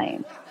on the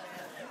plane.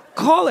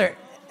 Caller,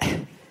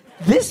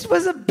 this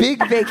was a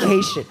big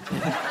vacation.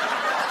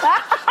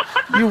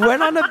 You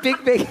went on a big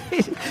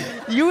vacation.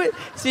 You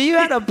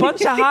had a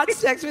bunch of hot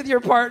sex with your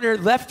partner,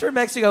 left for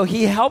Mexico.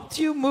 He helped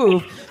you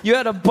move. You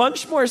had a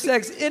bunch more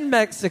sex in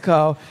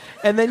Mexico.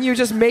 And then you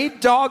just made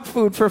dog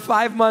food for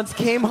 5 months,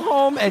 came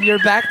home, and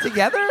you're back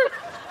together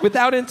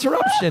without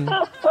interruption.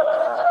 Well,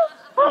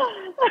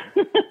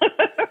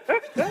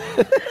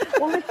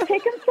 it's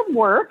taken some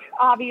work,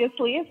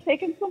 obviously. It's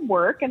taken some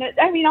work. And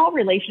all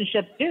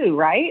relationships do,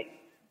 right?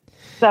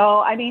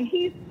 So,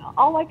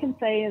 all I can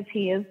say is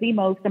he is the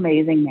most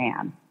amazing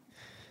man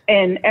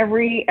in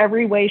every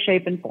way,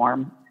 shape, and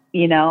form.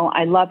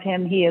 I love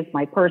him. He is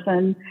my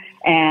person.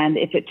 And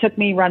if it took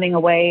me running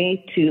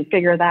away to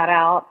figure that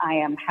out, I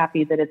am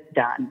happy that it's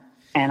done.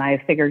 And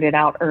I figured it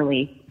out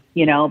early,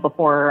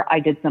 before I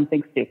did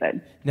something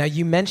stupid. Now,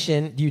 you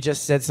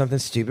just said something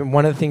stupid.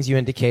 One of the things you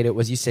indicated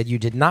was you said you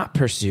did not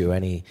pursue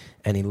any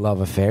love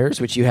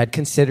affairs, which you had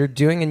considered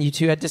doing and you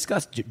two had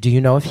discussed. Do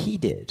you know if he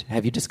did?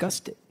 Have you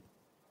discussed it?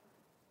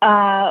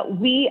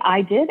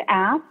 I did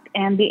ask,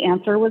 and the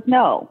answer was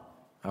no.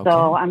 Okay.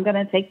 So I'm going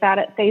to take that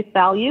at face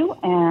value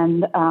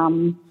and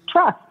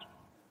trust.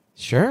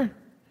 Sure.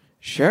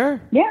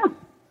 Yeah.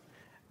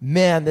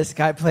 Man, this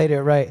guy played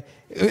it right.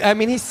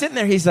 He's sitting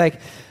there. He's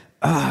like,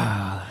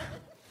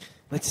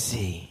 let's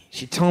see.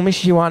 She told me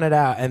she wanted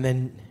out, and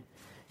then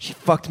she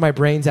fucked my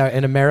brains out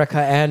in America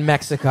and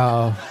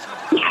Mexico.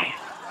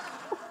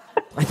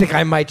 I think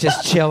I might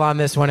just chill on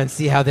this one and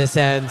see how this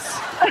ends.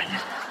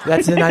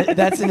 That's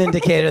an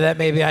indicator that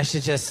maybe I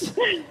should just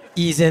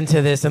ease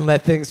into this and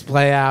let things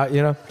play out,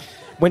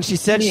 When she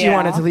said she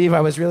wanted to leave, I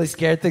was really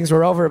scared things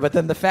were over. But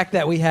then the fact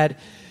that we had,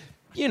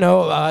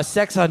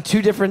 sex on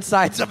two different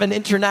sides of an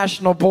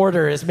international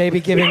border is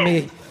maybe giving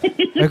me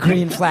a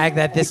green flag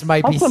that this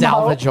might be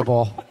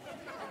salvageable.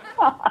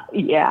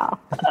 Yeah.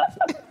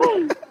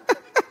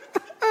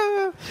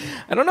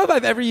 I don't know if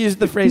I've ever used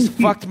the phrase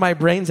 "fucked my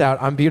brains out"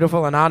 on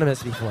Beautiful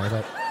Anonymous before,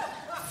 but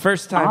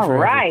first time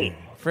for everything.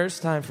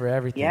 First time for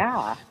everything.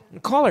 Yeah.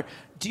 Caller,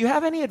 do you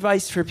have any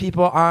advice for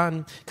people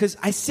on, because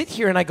I sit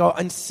here and I go,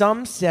 in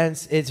some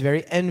sense, it's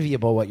very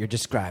enviable what you're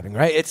describing,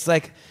 right? It's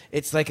like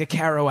a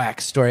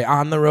Kerouac story,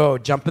 on the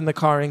road, jump in the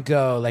car and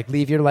go, like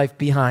leave your life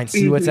behind,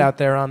 see what's out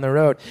there on the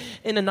road.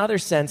 In another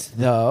sense,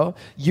 though,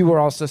 you were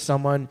also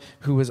someone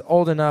who was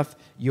old enough,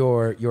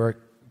 your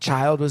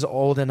child was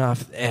old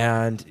enough,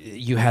 and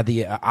you had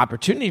the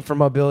opportunity for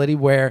mobility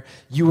where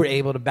you were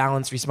able to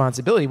balance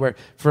responsibility, where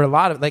for a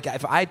lot of, like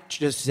if I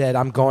just said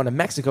I'm going to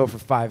Mexico for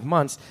 5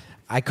 months,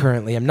 I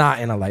currently am not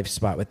in a life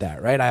spot with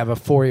that, right? I have a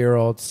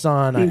 4-year-old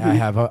son, I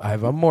have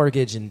a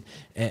mortgage and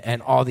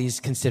all these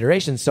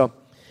considerations. So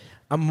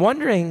I'm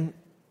wondering,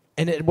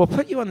 and it will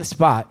put you on the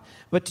spot,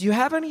 but do you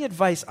have any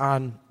advice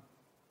on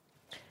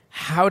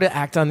how to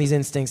act on these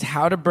instincts,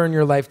 how to burn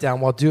your life down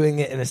while doing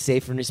it in a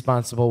safe and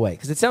responsible way?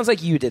 Because it sounds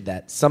like you did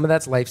that. Some of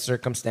that's life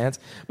circumstance,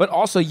 but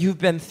also you've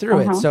been through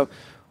it. So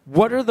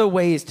what are the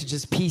ways to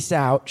just peace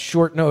out,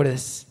 short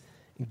notice,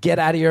 get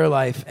out of your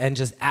life, and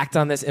just act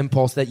on this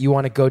impulse that you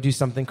want to go do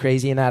something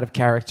crazy and out of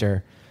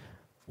character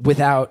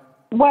without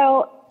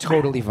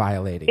totally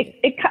violating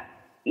it?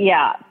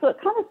 Yeah, so it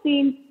kind of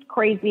seems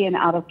crazy and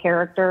out of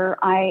character.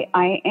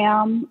 I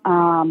am.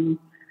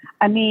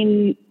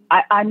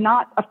 I'm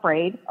not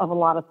afraid of a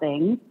lot of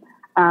things.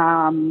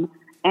 And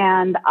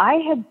I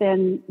had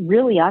been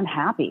really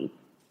unhappy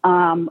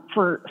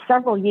for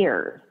several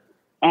years.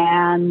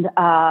 And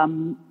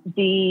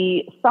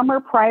the summer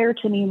prior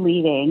to me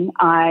leaving,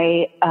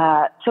 I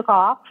took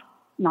off,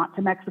 not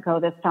to Mexico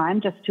this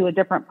time, just to a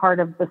different part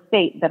of the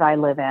state that I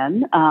live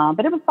in.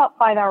 But it was about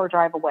a 5-hour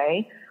drive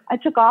away. I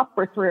took off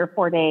for 3 or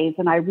 4 days,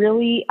 and I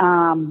really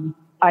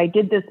I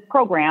did this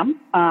program,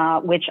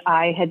 which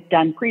I had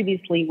done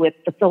previously with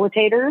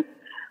facilitators,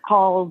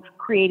 called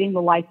Creating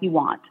the Life You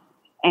Want.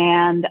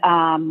 And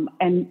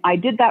I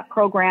did that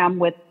program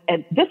with,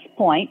 at this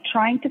point,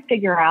 trying to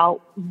figure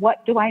out,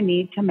 what do I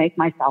need to make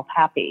myself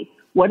happy?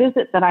 What is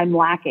it that I'm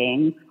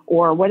lacking,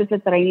 or what is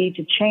it that I need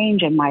to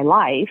change in my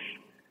life,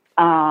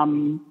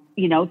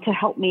 to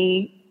help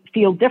me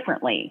feel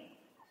differently?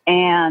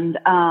 And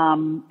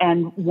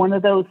one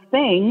of those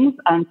things,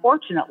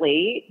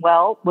 unfortunately,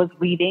 was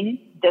leaving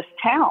the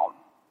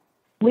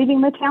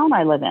town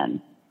I live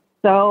in.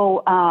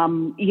 So, I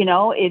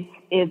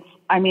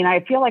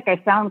feel like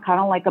I sound kind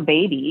of like a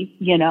baby,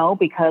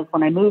 because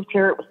when I moved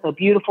here, it was so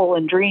beautiful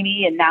and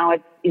dreamy, and now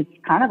it's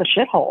kind of a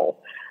shithole.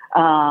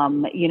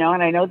 And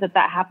I know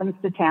that happens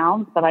to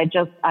towns, but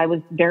I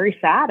was very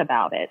sad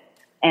about it.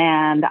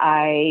 And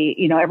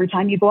every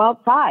time you go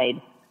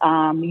outside,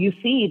 you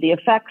see the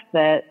effects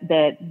that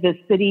this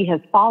city has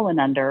fallen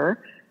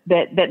under,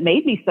 that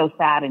made me so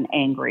sad and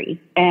angry.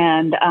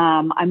 And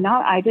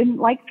I didn't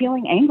like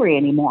feeling angry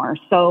anymore.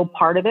 So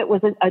part of it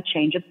was a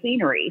change of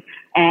scenery.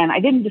 And I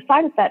didn't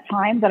decide at that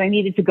time that I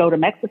needed to go to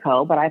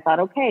Mexico, but I thought,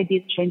 okay, I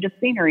need a change of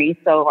scenery.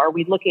 So are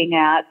we looking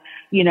at,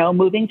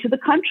 moving to the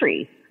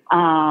country,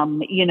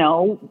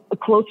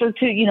 closer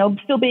to,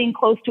 still being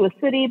close to a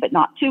city, but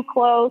not too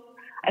close.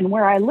 And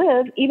where I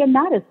live, even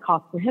that is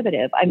cost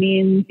prohibitive.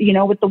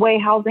 With the way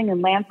housing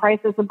and land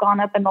prices have gone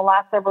up in the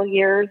last several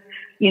years,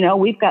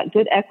 we've got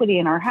good equity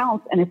in our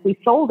house. And if we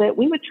sold it,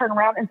 we would turn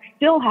around and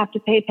still have to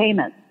pay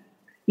payments,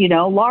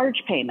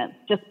 large payments,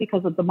 just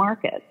because of the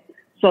market.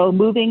 So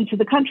moving to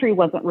the country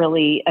wasn't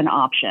really an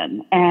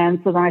option. And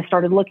so then I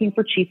started looking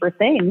for cheaper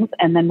things.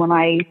 And then when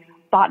I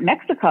thought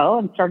Mexico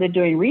and started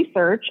doing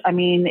research,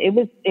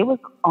 it was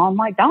on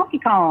like Donkey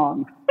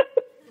Kong.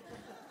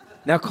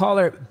 Now,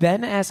 caller,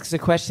 Ben asks a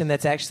question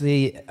that's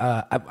actually,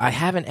 I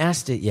haven't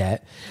asked it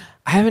yet.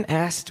 I haven't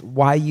asked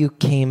why you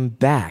came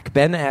back.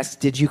 Ben asks,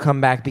 did you come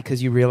back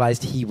because you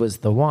realized he was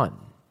the one?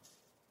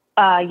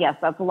 Yes,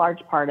 that's a large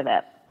part of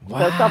it.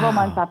 Wow. So several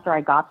months after I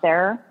got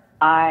there,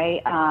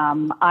 I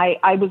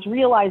was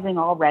realizing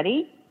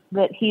already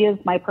that he is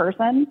my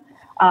person.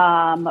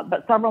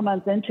 But several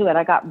months into it,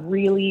 I got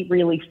really,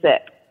 really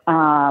sick.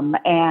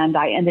 And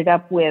I ended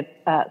up with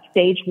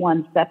stage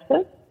 1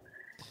 sepsis.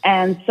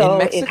 And so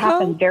it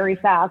happened very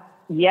fast.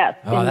 Yes.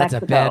 Oh, that's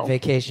Mexico. A bad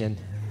vacation.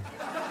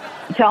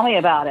 Tell me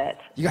about it.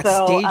 You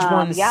got stage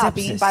 1 sepsis. Yeah,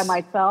 being by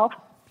myself.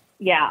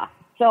 Yeah.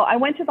 So I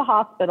went to the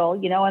hospital,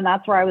 and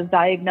that's where I was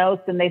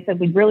diagnosed. And they said,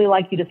 we'd really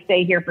like you to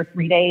stay here for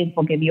 3 days.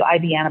 We'll give you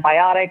IV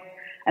antibiotics.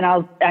 And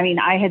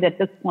I had at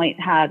this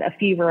point had a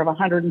fever of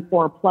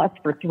 104 plus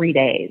for 3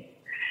 days.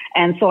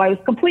 And so I was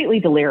completely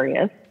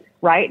delirious,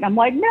 right? And I'm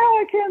like, no,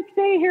 I can't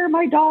stay here.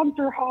 My dogs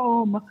are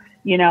home.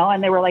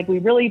 And they were like, we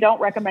really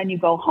don't recommend you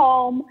go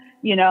home.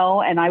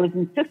 and I was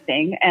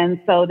insisting. And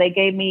so they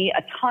gave me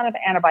a ton of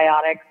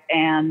antibiotics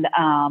and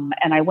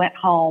I went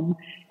home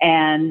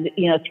and,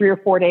 3 or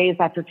 4 days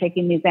after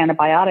taking these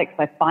antibiotics,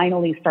 I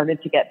finally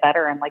started to get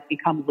better and like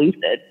become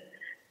lucid,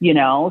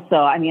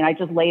 So, I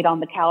just laid on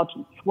the couch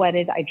and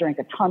sweated. I drank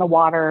a ton of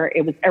water.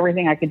 It was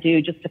everything I could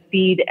do just to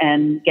feed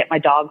and get my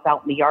dogs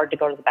out in the yard to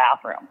go to the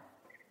bathroom,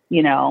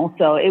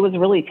 So it was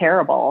really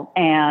terrible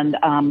and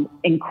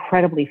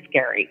incredibly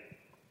scary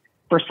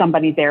for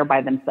somebody there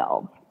by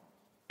themselves.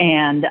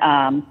 And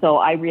so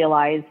I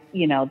realized,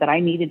 that I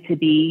needed to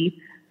be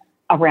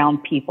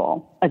around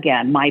people,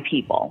 again, my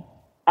people.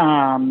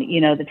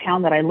 The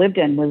town that I lived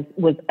in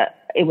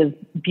it was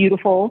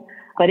beautiful,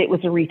 but it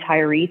was a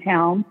retiree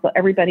town. So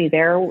everybody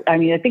there, I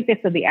think they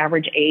said the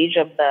average age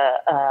of the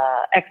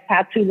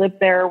expats who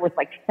lived there was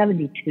like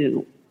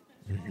 72.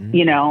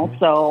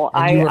 So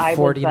I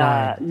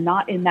was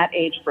not in that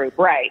age group,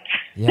 right?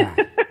 Yeah.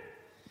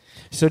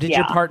 So did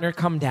your partner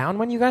come down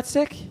when you got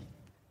sick?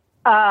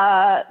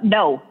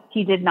 No,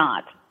 he did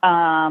not.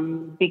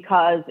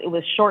 Because it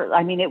was short.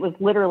 It was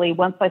literally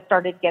once I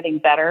started getting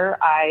better,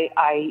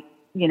 I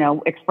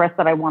expressed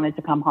that I wanted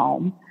to come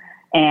home.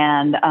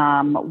 And,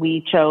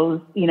 we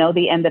chose,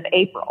 the end of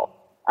April,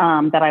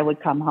 that I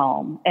would come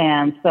home.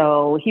 And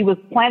so he was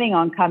planning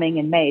on coming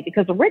in May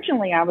because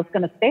originally I was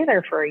going to stay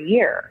there for a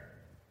year.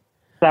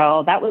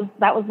 So that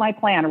was my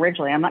plan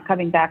originally. I'm not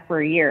coming back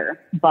for a year,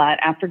 but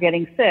after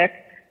getting sick,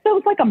 so it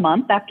was like a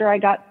month after I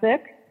got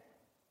sick.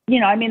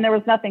 There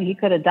was nothing he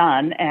could have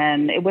done,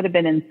 and it would have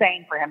been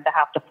insane for him to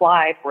have to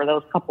fly for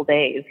those couple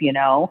days,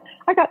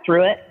 I got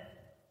through it.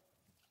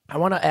 I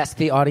want to ask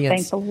the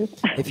audience, thankfully.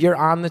 If you're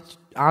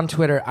on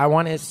Twitter, I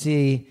want to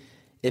see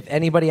if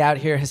anybody out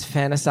here has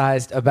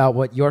fantasized about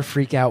what your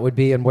freak out would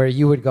be and where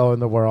you would go in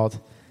the world.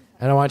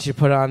 And I want you to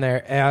put it on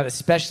there, and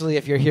especially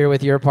if you're here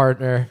with your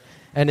partner,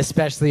 and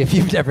especially if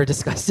you've never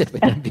discussed it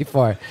with them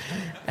before.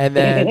 And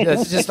then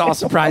let's just all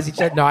surprise each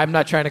other. No, I'm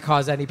not trying to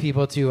cause any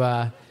people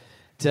to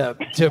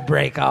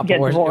break up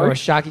or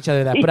shock each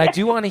other that. But I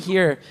do want to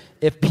hear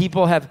if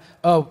people have,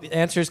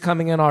 answers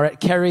coming in already.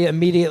 Kerry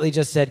immediately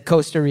just said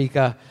Costa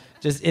Rica.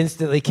 Just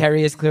instantly.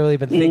 Kerry has clearly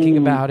been thinking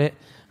about it.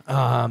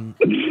 I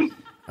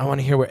want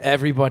to hear where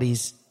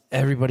everybody's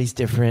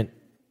different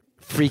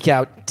freak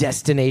out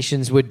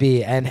destinations would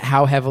be and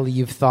how heavily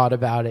you've thought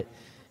about it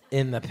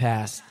in the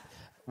past.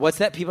 What's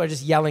that? People are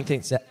just yelling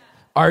things.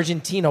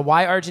 Argentina.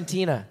 Why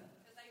Argentina?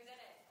 Because I did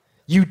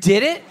it. You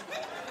did it?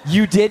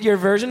 You did your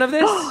version of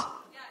this?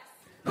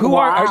 Who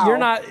are you're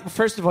not,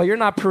 first of all, you're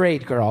not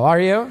Parade Girl, are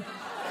you?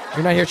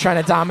 You're not here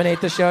trying to dominate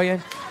the show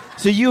yet?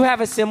 So you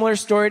have a similar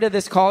story to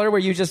this caller where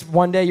you just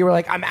one day you were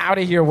like, I'm out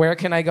of here, where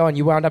can I go? And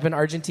you wound up in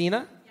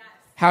Argentina? Yes.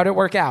 How'd it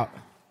work out?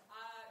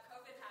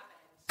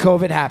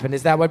 COVID happened.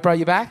 Is that what brought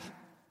you back?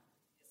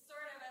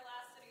 Sort of. It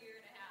lasted a year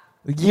and a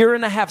half. A year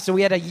and a half. So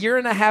we had a year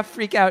and a half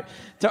freak out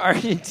to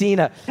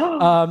Argentina.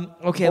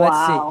 Okay,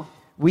 let's see.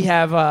 We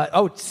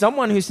have,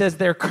 someone who says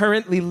they're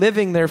currently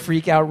living their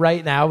freak out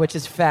right now, which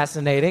is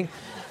fascinating.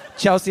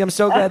 Chelsea, I'm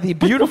so glad the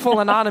Beautiful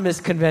Anonymous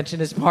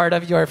convention is part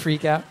of your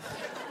freak out.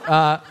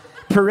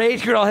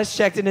 Parade Girl has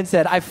checked in and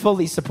said, I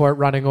fully support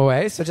running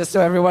away. So just so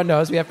everyone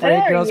knows, we have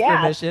Parade Girl's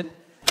permission.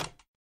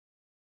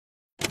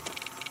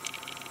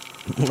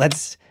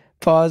 Let's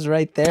pause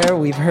right there.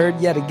 We've heard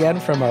yet again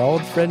from our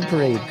old friend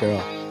Parade Girl.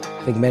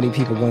 I think many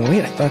people going,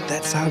 wait, I thought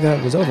that saga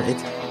was over.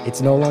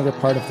 It's no longer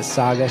part of the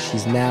saga.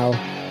 She's now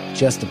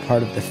just a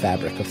part of the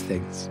fabric of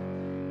things.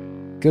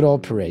 Good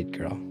old Parade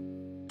Girl.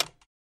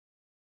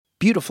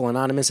 Beautiful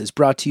Anonymous is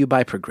brought to you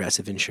by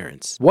Progressive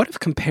Insurance. What if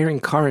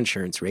comparing car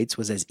insurance rates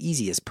was as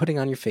easy as putting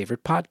on your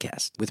favorite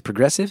podcast? With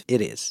Progressive,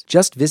 it is.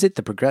 Just visit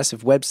the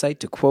Progressive website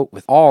to quote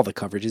with all the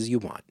coverages you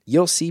want.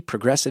 You'll see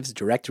Progressive's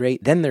direct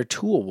rate, then their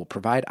tool will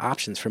provide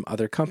options from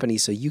other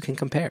companies so you can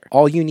compare.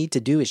 All you need to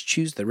do is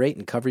choose the rate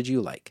and coverage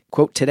you like.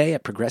 Quote today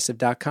at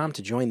Progressive.com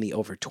to join the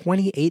over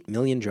 28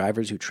 million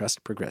drivers who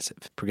trust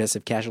Progressive.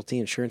 Progressive Casualty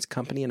Insurance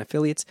Company and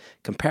Affiliates.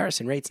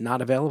 Comparison rates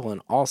not available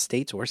in all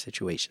states or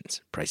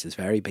situations. Prices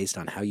vary based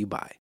on how you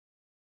buy.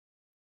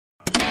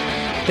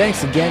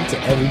 Thanks again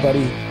to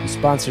everybody who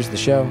sponsors the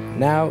show.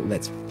 Now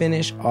let's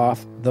finish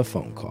off the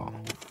phone call.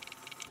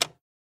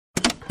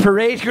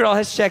 Parade Girl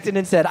has checked in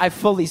and said, I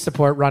fully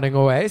support running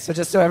away. So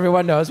just so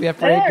everyone knows, we have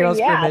Parade Girl's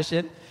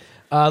permission.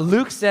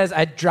 Luke says,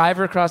 I'd drive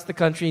her across the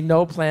country,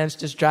 no plans,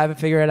 just drive and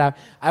figure it out.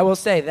 I will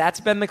say,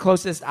 that's been the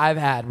closest I've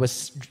had.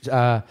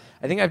 I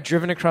think I've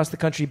driven across the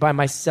country by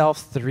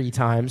myself 3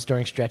 times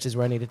during stretches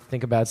where I needed to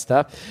think about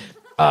stuff.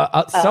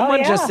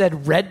 Someone just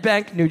said Red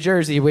Bank, New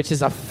Jersey, which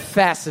is a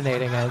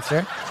fascinating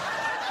answer.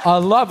 A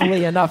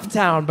lovely enough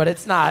town, but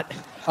it's not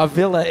a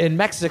villa in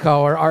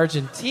Mexico or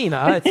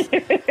Argentina.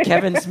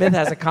 Kevin Smith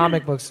has a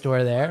comic book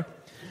store there.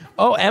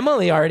 Oh,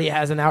 Emily already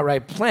has an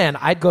outright plan.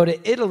 I'd go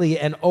to Italy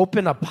and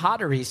open a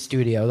pottery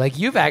studio. Like,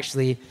 you've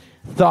actually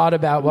thought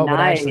about what would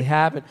actually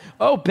happen.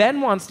 Oh, Ben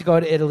wants to go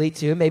to Italy,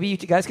 too. Maybe you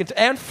guys can...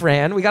 And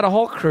Fran, we got a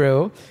whole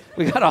crew.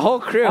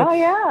 Oh,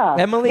 yeah.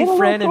 Emily,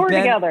 Fran, and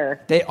Ben,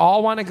 together. They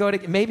all want to go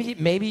to...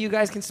 Maybe you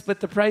guys can split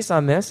the price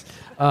on this.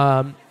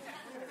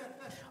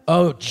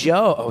 Oh,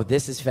 Joe. Oh,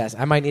 this is fast.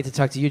 I might need to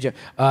talk to you, Joe.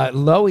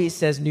 Loie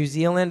says New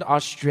Zealand,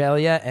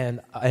 Australia,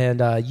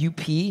 and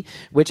UP,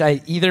 which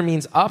either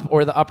means up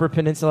or the Upper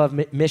Peninsula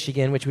of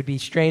Michigan, which would be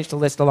strange to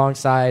list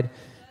alongside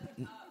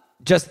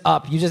just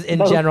up. You just in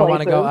Those general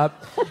want to go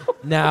places.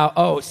 up.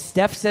 Now,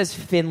 Steph says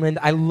Finland.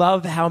 I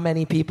love how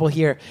many people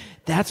here.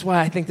 That's why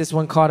I think this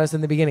one caught us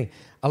in the beginning.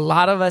 A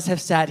lot of us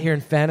have sat here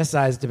and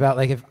fantasized about,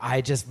 like, if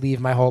I just leave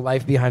my whole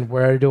life behind,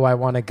 where do I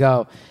want to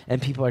go? And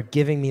people are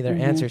giving me their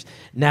answers.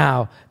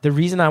 Now, the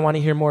reason I want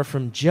to hear more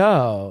from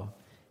Joe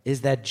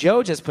is that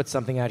Joe just put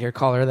something out here,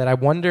 caller, that I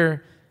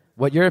wonder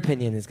what your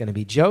opinion is going to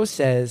be. Joe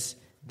says,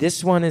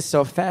 this one is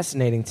so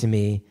fascinating to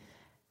me,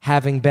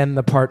 having been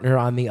the partner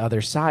on the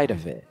other side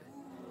of it.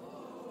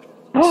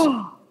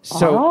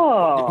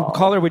 So,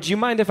 caller, would you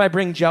mind if I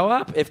bring Joe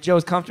up? If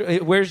Joe's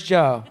comfortable. Where's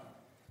Joe?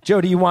 Joe,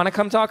 do you want to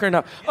come talk or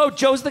no? Oh,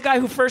 Joe's the guy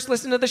who first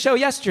listened to the show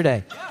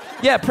yesterday.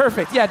 Yeah,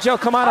 perfect. Yeah, Joe,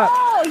 come on up.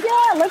 Oh,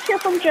 yeah, let's hear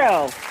from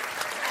Joe.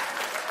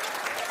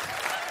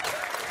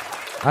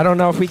 I don't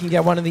know if we can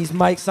get one of these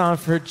mics on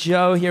for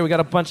Joe here. We got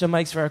a bunch of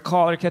mics for our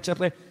caller. Catch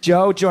up later.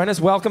 Joe, join us.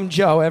 Welcome,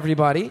 Joe,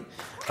 everybody.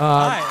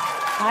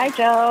 Hi,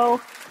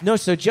 Joe. No,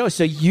 so Joe,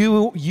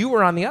 you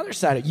were on the other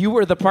side. You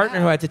were the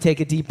partner who had to take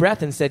a deep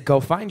breath and said, go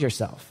find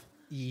yourself.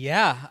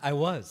 Yeah, I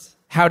was.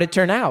 How'd it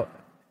turn out?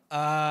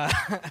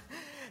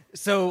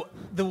 So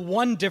the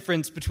one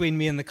difference between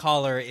me and the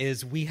caller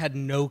is we had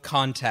no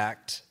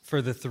contact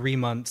for the 3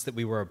 months that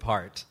we were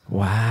apart.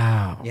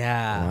 Wow.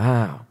 Yeah.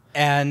 Wow.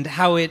 And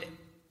how it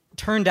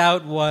turned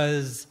out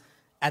was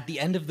at the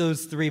end of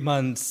those 3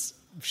 months,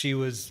 she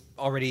was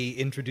already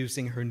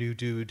introducing her new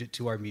dude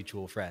to our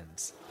mutual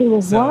friends.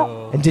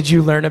 And did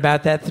you learn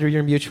about that through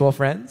your mutual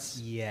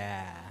friends?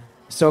 Yeah.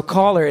 So,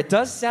 caller, it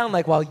does sound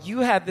like while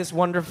you had this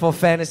wonderful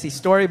fantasy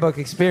storybook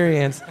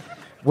experience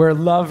where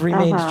love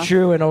remained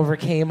true and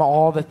overcame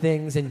all the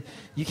things, and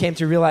you came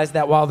to realize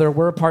that while there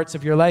were parts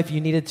of your life you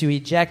needed to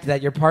eject,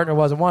 that your partner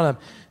wasn't one of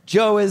them,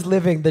 Joe is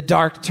living the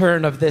dark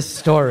turn of this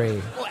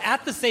story. Well,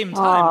 at the same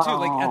time, too.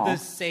 Like, at the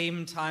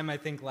same time, I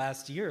think,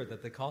 last year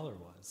that the caller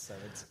was. So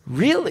it's...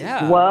 Really?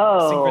 Yeah.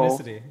 Whoa.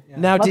 Synchronicity. Yeah.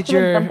 Now, Must have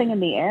been something in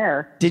the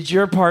air. did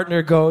your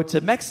partner go to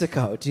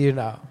Mexico? Do you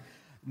know?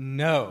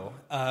 No.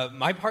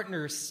 My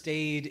partner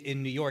stayed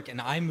in New York,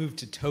 and I moved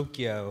to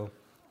Tokyo.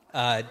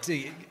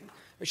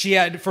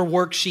 For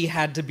work, she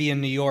had to be in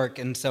New York,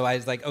 and so I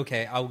was like,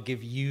 okay, I'll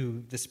give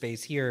you the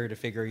space here to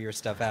figure your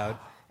stuff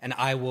out, and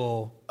I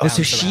will bounce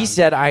So she around.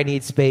 said, I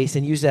need space,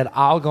 and you said,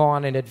 I'll go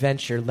on an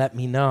adventure, let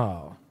me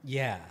know.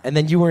 Yeah. And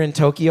then you were in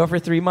Tokyo for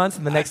 3 months,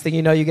 and the next thing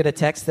you know, you get a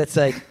text that's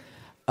like,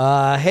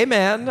 hey,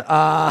 man.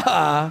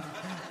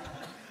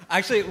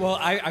 Actually, well,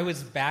 I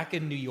was back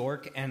in New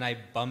York, and I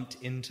bumped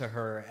into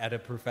her at a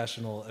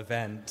professional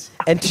event.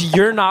 And to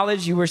your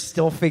knowledge, you were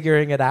still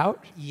figuring it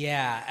out?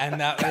 Yeah,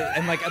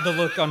 and like the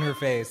look on her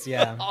face,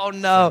 yeah. Oh,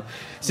 no.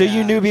 So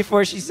you knew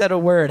before she said a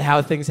word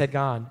how things had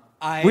gone?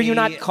 Were you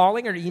not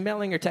calling or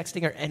emailing or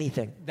texting or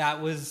anything?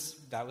 That was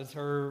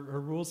her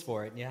rules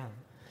for it, yeah.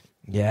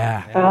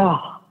 Yeah.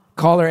 Oh.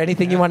 Caller,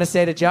 anything you want to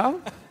say to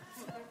Joe?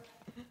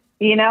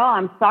 You know,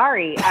 I'm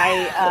sorry.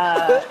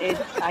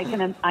 I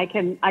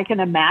can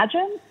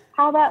imagine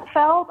how that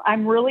felt.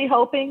 I'm really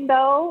hoping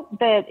though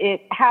that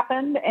it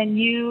happened and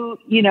you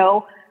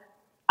know,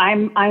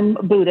 I'm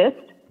Buddhist.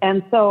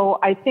 And so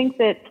I think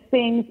that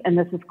things, and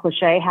this is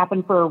cliche,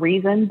 happen for a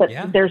reason, but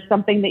there's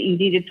something that you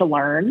needed to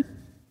learn,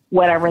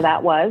 whatever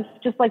that was,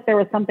 just like there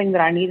was something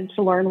that I needed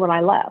to learn when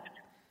I left.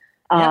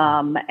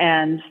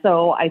 And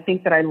so I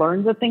think that I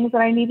learned the things that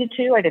I needed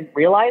to. I didn't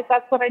realize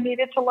that's what I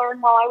needed to learn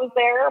while I was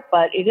there,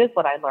 but it is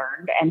what I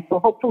learned. And so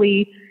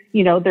hopefully,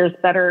 you know, there's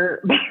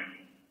better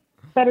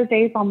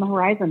days on the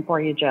horizon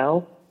for you,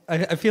 Joe.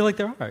 I feel like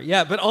there are.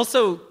 Yeah, but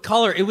also,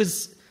 caller, it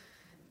was,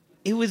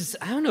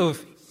 I don't know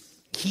if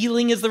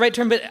healing is the right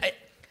term, but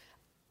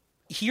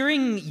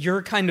hearing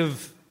your kind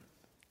of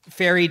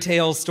fairy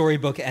tale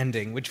storybook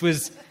ending, which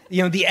was,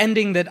 you know, the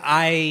ending that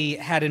I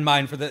had in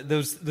mind for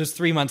those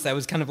 3 months, that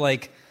was kind of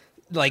like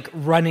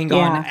running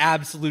on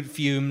absolute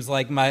fumes,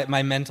 like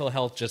my mental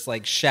health just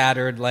like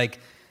shattered, like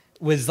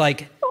was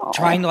like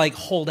trying to like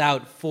hold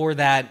out for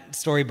that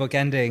storybook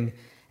ending,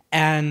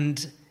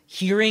 and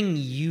hearing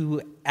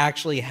you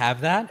actually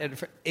have that, it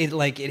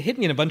hit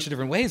me in a bunch of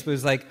different ways, but it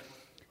was like,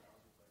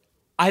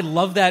 I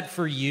love that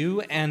for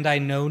you, and I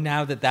know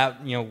now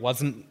that you know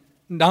wasn't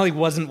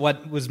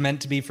what was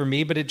meant to be for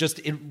me, but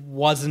it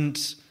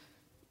wasn't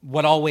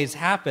what always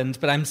happened.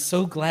 But I'm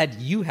so glad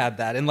you had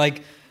that, and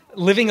like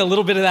living a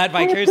little bit of that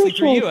vicariously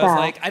through you. I was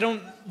like, I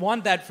don't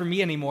want that for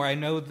me anymore. I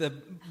know that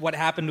what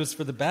happened was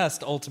for the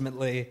best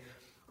ultimately,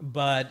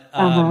 but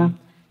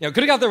you know,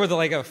 could have got there with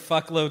like a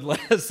fuckload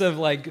less of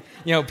like,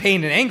 you know,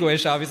 pain and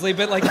anguish, obviously,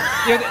 but like, you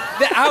know,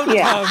 the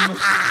outcome.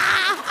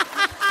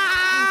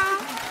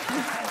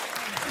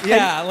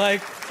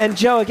 And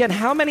Joe, again,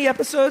 how many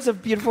episodes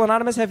of Beautiful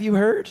Anonymous have you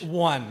heard?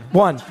 One.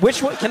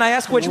 Which one? Can I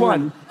ask which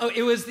one? Oh,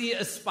 it was the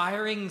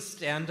aspiring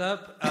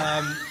stand-up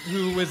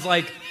who was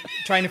like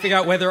trying to figure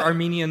out whether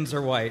Armenians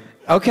are white.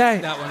 Okay.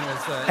 That one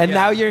was. And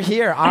now you're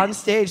here on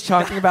stage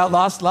talking about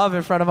lost love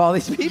in front of all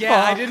these people.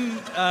 Yeah, I didn't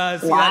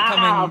see that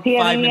coming If you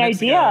had 5 any minutes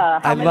idea ago.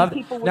 how I many love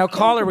people it. would Now, choose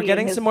caller, to we're be in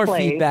getting his some more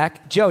place.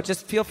 feedback. Joe,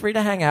 just feel free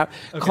to hang out.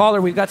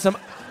 Caller, we've got some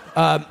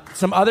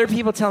other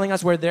people telling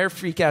us where their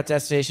freak out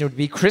destination would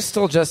be.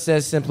 Crystal just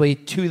says simply,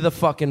 to the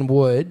fucking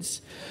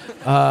woods.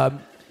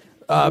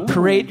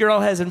 Parade Girl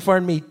has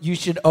informed me you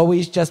should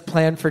always just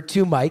plan for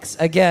 2 mics.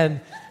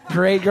 Again,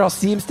 Parade Girl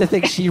seems to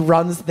think she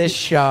runs this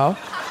show.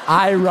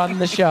 I run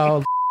the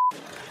show.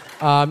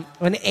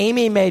 And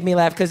Amy made me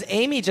laugh because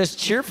Amy just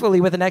cheerfully,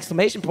 with an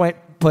exclamation point,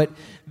 put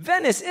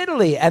Venice,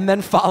 Italy, and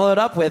then followed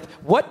up with,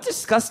 what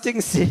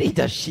disgusting city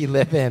does she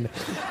live in?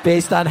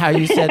 Based on how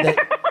you said that.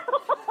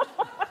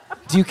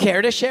 Do you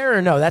care to share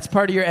or no? That's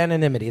part of your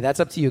anonymity. That's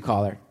up to you,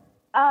 caller.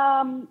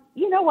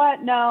 You know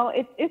what? No,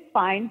 it's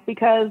fine,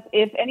 because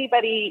if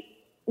anybody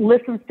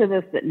listens to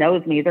this that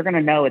knows me, they're going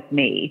to know it's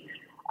me.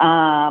 So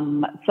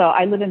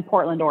I live in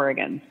Portland,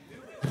 Oregon.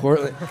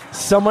 Portland.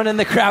 Someone in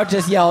the crowd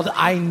just yelled,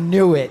 I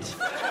knew it.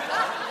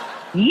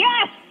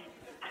 Yes!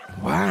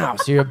 Wow,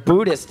 so you're a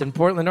Buddhist in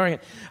Portland, Oregon.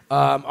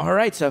 All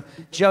right, so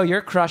Joe,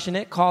 you're crushing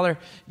it. Caller,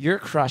 you're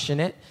crushing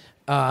it.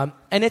 And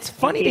it's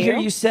funny to hear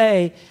you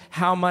say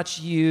how much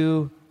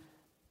you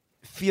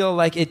feel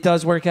like it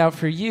does work out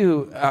for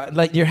you.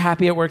 Like you're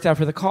happy it worked out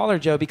for the caller,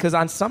 Joe, because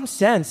on some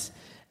sense,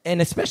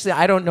 and especially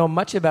I don't know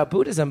much about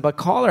Buddhism, but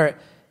caller,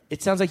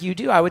 it sounds like you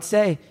do. I would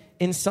say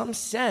in some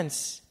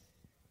sense,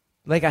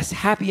 like a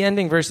happy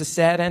ending versus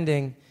sad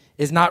ending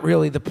is not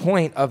really the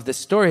point of the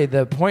story.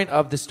 The point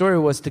of the story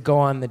was to go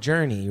on the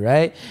journey,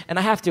 right? And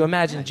I have to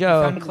imagine,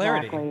 Joe... Found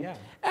clarity. Exactly. Yeah.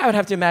 I would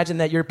have to imagine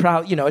that you're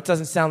probably, it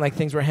doesn't sound like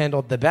things were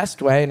handled the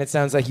best way, and it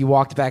sounds like you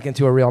walked back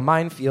into a real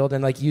minefield,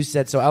 and like you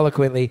said so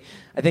eloquently,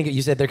 I think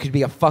you said there could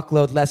be a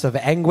fuckload less of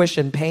anguish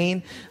and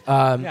pain.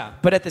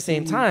 But at the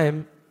same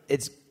time,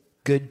 it's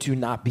good to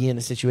not be in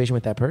a situation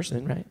with that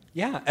person, right?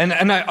 Yeah,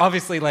 and I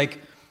obviously, like,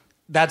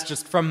 that's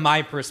just from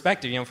my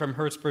perspective. From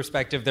her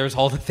perspective, there's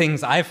all the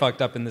things I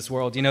fucked up in this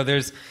world.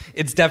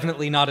 It's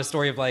definitely not a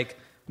story of, like,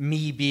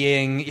 me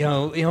being,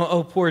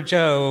 oh, poor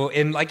Joe.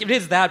 And, like, it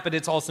is that, but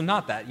it's also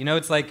not that.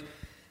 It's like,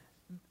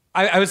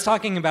 I was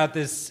talking about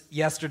this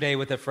yesterday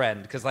with a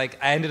friend, because, like,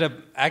 I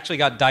actually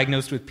got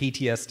diagnosed with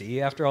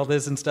PTSD after all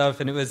this and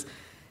stuff, and it was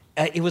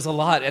a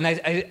lot. And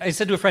I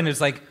said to a friend, it was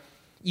like,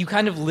 you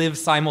kind of live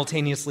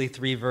simultaneously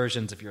 3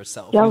 versions of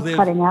yourself. Joe's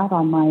cutting out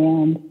on my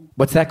end.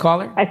 What's that,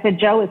 caller? I said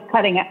Joe's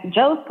cutting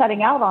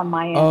out on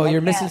my end. Oh,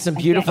 you're missing some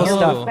beautiful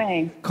stuff.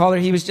 Saying.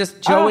 Caller,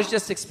 Joe was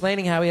just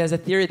explaining how he has a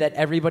theory that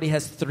everybody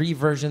has 3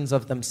 versions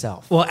of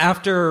themselves. Well,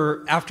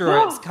 after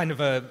it's kind of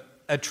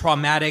a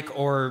traumatic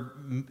or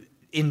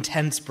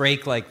intense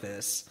break like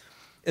this,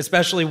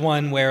 especially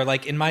one where,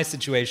 like, in my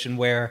situation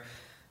where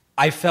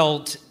I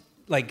felt,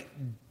 like,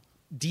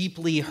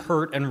 deeply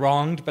hurt and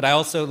wronged, but I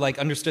also, like,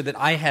 understood that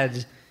I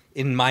had,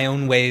 in my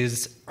own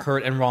ways,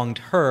 hurt and wronged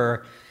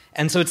her.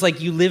 And so it's like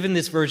you live in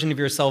this version of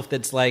yourself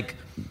that's like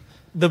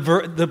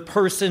the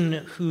person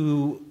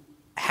who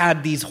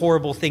had these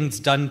horrible things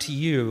done to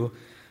you,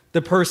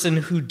 the person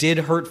who did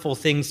hurtful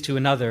things to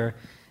another,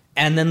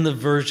 and then the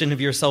version of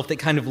yourself that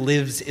kind of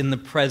lives in the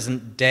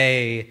present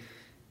day,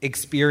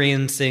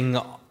 experiencing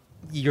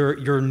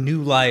your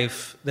new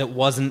life that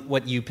wasn't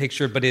what you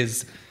pictured, but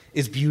is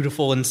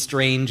beautiful and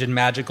strange and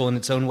magical in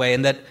its own way.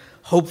 And that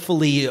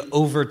hopefully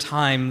over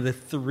time, the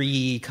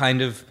 3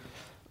 kind of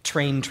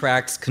train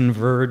tracks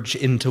converge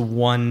into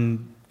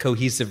one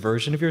cohesive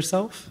version of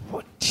yourself.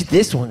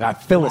 This one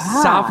got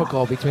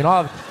philosophical between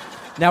all of them.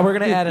 Now we're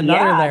going to add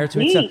another layer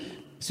to it.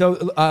 So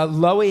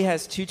Loie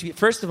has 2 tweets.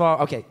 First of all,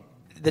 okay,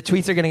 the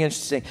tweets are getting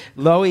interesting.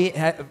 Loie,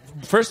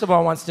 first of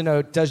all, wants to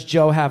know, does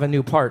Joe have a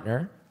new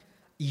partner?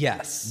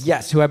 Yes.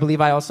 Yes, who I believe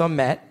I also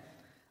met.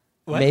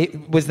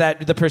 What? Was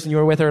that the person you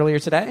were with earlier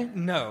today?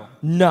 No.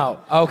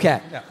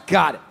 Okay. No.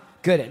 Got it.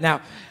 Good. Now,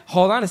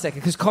 hold on a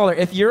second, because caller,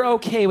 if you're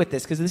okay with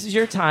this, because this is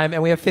your time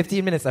and we have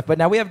 15 minutes left, but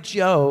now we have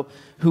Joe,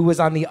 who was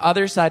on the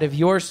other side of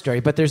your story,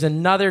 but there's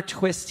another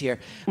twist here.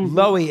 Mm-hmm.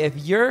 Loie, if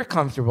you're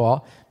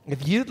comfortable,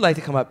 if you'd like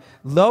to come up,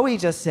 Loie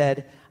just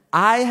said,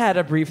 I had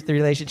a brief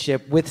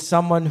relationship with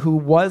someone who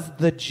was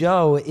the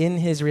Joe in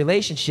his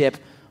relationship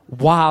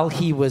while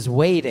he was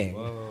waiting.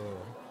 Whoa.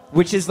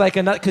 Which is like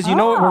another, because you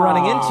know what we're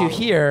running into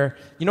here,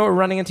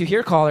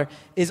 caller,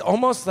 is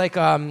almost like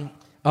a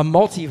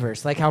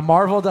multiverse, like how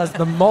Marvel does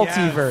the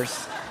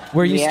multiverse,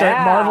 where you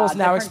start, Marvel's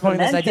now exploring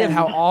this idea of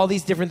how all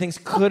these different things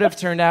could have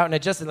turned out, and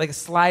it just like a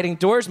sliding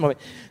doors moment.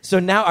 So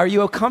now, are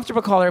you a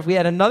comfortable caller if we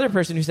had another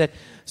person who said,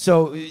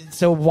 so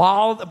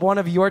while one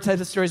of your types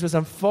of stories was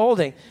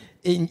unfolding,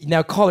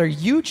 now, caller,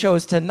 you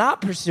chose to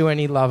not pursue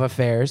any love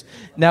affairs.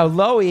 Now,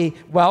 Loie,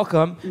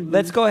 welcome. Mm-hmm.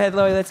 Let's go ahead,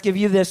 Loie. Let's give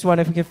you this one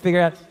if we can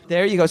figure out.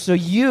 There you go. So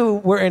you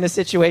were in a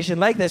situation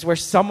like this where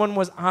someone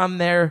was on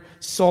their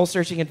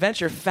soul-searching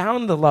adventure,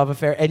 found the love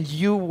affair, and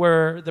you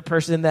were the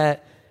person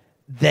that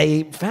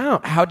they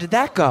found. How did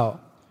that go?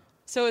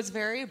 So it's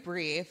very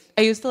brief.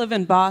 I used to live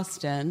in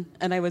Boston,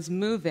 and I was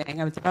moving.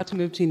 I was about to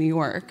move to New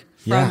York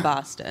from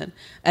Boston.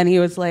 And he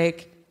was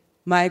like,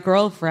 my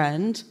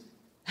girlfriend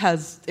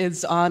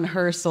is on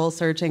her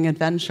soul-searching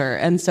adventure,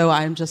 and so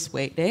I'm just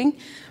waiting.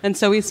 And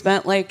so we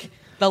spent like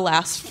the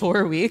last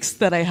 4 weeks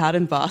that I had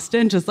in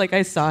Boston, just like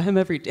I saw him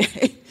every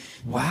day.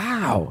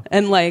 Wow.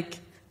 And like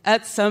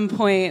at some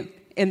point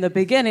in the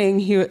beginning,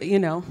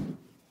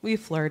 we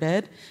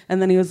flirted,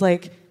 and then he was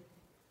like,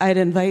 I'd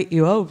invite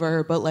you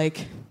over, but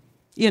like,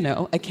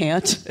 I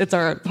can't. It's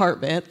our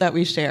apartment that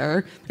we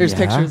share. There's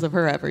pictures of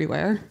her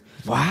everywhere.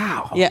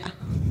 Wow. Yeah.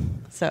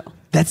 So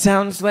that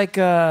sounds like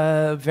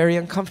very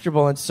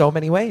uncomfortable in so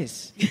many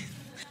ways.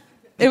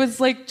 it was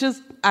like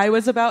just I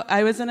was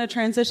in a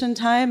transition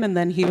time, and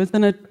then he was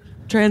in a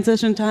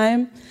transition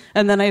time,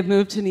 and then I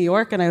moved to New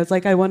York, and I was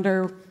like, I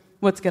wonder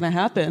what's going to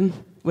happen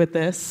with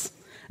this.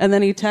 And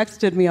then he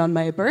texted me on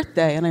my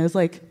birthday, and I was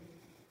like,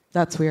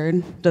 that's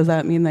weird. Does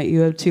that mean that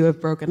you two have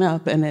broken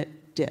up? And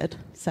it did,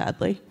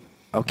 sadly.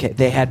 Okay,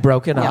 they had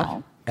broken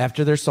up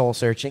after their soul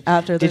searching.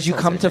 Did you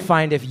come to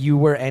find if you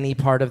were any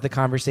part of the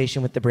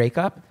conversation with the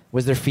breakup?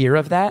 Was there fear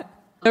of that?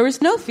 There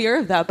was no fear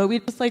of that, but we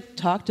just like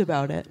talked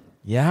about it.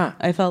 Yeah.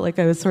 I felt like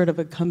I was sort of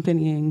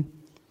accompanying.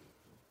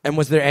 And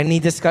was there any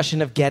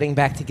discussion of getting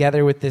back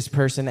together with this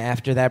person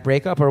after that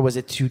breakup, or was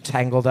it too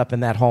tangled up in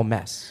that whole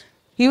mess?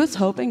 He was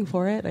hoping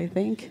for it, I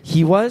think.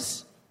 He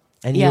was?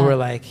 And you were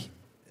like,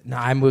 no,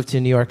 I moved to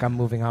New York. I'm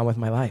moving on with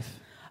my life.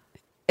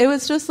 It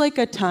was just like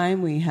a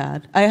time we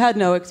had. I had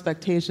no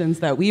expectations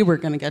that we were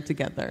going to get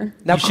together.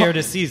 Now, you shared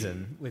a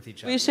season with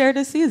each other. We shared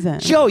a season.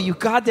 Joe, you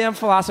goddamn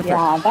philosopher.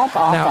 Yeah, that's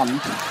awesome.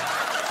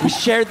 We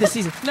shared the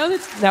season.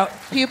 Now,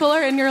 people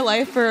are in your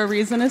life for a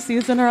reason, a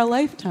season, or a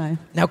lifetime.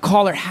 Now,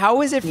 caller,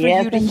 how is it for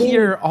you to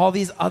hear all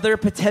these other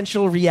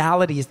potential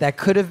realities that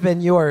could have been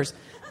yours,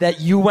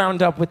 that you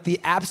wound up with the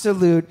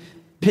absolute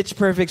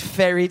pitch-perfect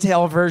fairy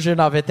tale version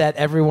of it that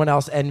everyone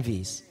else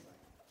envies?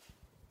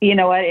 You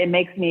know what? It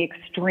makes me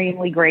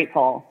extremely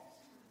grateful,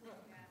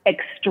 and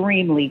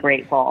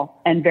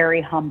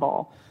very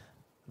humble.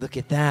 Look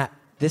at that.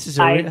 This is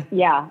I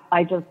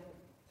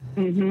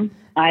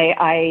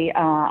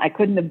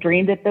couldn't have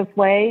dreamed it this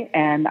way,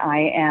 and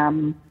I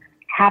am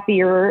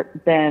happier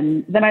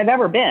than I've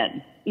ever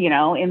been,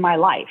 in my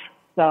life.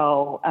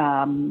 So,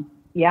 I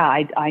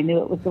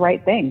knew it was the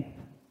right thing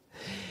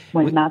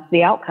when that's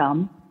the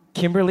outcome.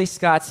 Kimberly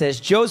Scott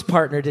says, Joe's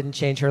partner didn't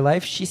change her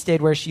life. She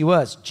stayed where she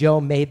was. Joe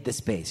made the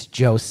space.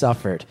 Joe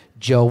suffered.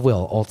 Joe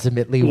will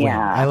ultimately win.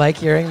 I like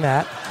hearing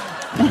that.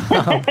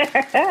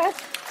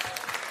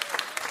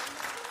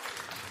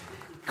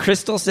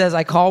 Crystal says,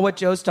 I call what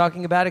Joe's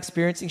talking about,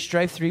 experiencing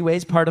strife 3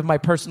 ways, part of my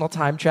personal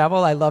time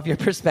travel. I love your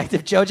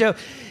perspective. Jojo,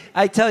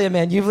 I tell you,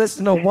 man, you've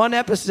listened to one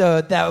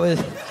episode that was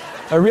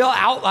a real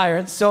outlier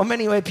in so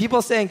many ways.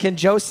 People saying, can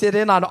Joe sit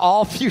in on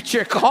all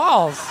future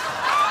calls?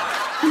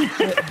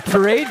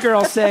 Parade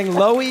Girl saying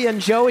Loie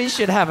and Joey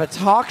should have a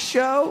talk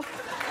show.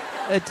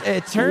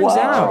 It turns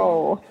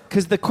out,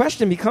 because the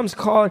question becomes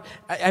called,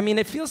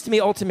 it feels to me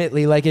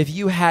ultimately like if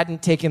you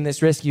hadn't taken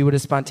this risk, you would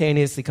have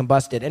spontaneously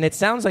combusted. And it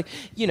sounds like,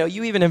 you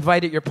even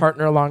invited your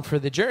partner along for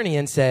the journey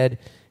and said,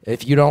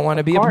 if you don't want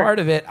to be a part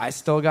of it, I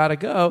still got to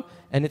go.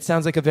 And it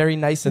sounds like a very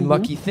nice and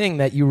lucky thing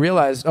that you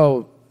realized,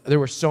 there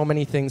were so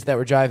many things that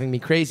were driving me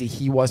crazy.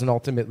 He wasn't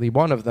ultimately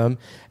one of them.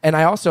 And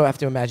I also have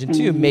to imagine,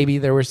 too, maybe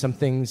there were some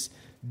things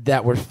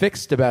that were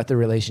fixed about the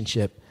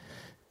relationship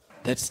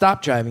that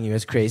stopped driving you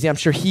as crazy. I'm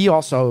sure he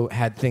also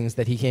had things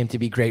that he came to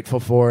be grateful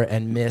for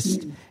and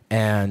missed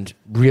and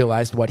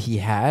realized what he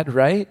had,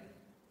 right?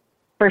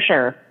 For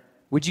sure.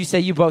 Would you say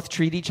you both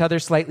treat each other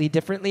slightly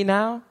differently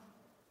now?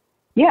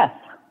 Yes.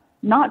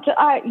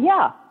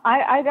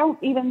 I don't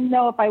even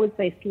know if I would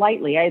say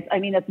slightly.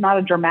 It's not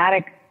a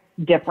dramatic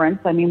difference.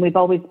 We've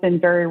always been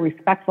very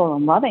respectful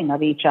and loving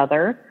of each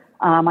other.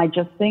 I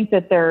just think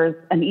that there's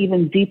an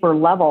even deeper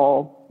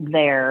level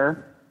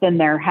there than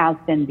there has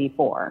been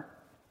before.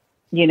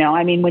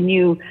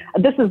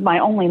 This is my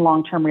only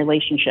long-term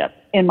relationship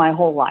in my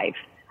whole life.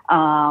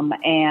 I've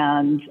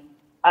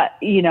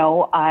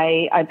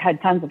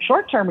had tons of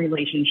short-term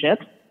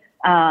relationships.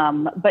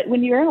 But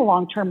when you're in a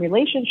long-term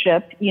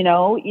relationship,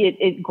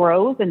 it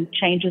grows and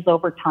changes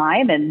over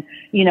time. And,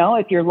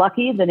 if you're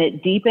lucky, then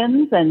it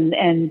deepens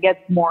and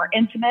gets more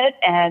intimate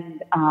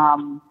and,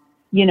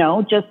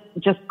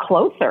 just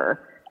closer.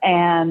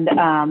 And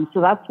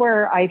so that's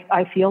where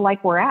I feel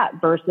like we're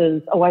at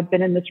versus, I've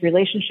been in this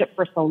relationship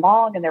for so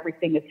long and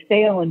everything is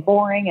stale and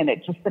boring and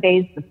it just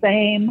stays the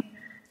same.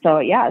 So,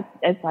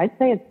 I'd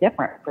say it's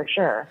different for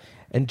sure.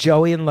 And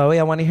Joey and Loie,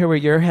 I want to hear where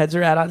your heads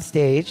are at on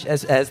stage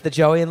as the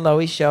Joey and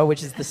Loie show,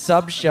 which is the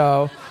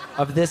sub-show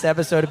of this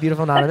episode of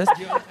Beautiful Anonymous.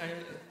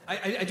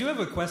 I do have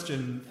a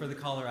question for the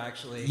caller,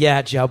 actually.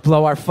 Yeah, Joe,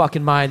 blow our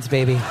fucking minds,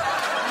 baby.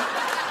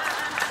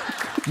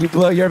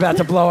 You're about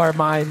to blow our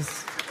minds.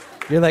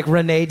 You're like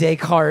Rene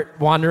Descartes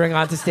wandering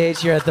onto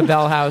stage here at the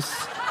Bell House.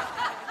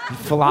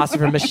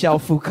 Philosopher Michel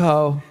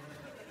Foucault.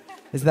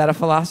 Is that a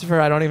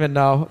philosopher? I don't even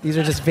know. These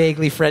are just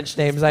vaguely French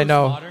names I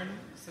know.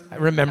 I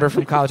remember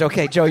from college.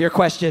 Okay, Joe, your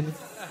question.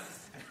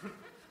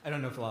 I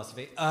don't know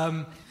philosophy.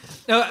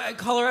 No,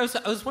 caller, I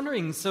was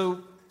wondering, so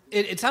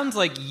it sounds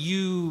like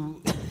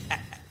you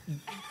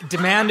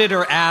demanded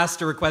or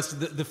asked or requested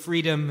the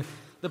freedom,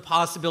 the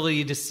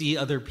possibility to see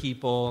other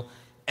people,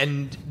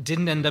 and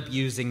didn't end up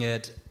using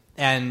it.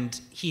 And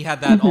he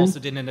had that, also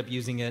didn't end up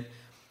using it.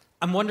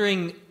 I'm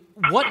wondering,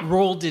 what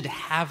role did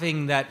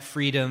having that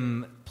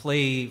freedom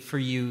play for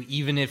you,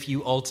 even if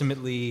you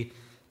ultimately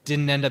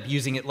didn't end up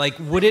using it? Like,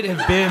 would it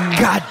have been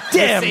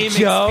Goddamn, the same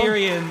Joe.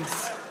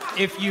 experience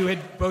if you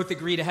had both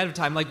agreed ahead of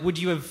time? Like, would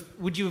you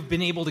have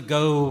been able to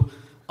go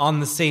on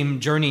the same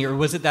journey, or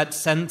was it that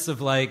sense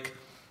of like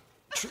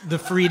the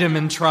freedom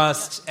and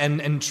trust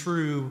and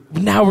true?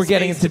 Now we're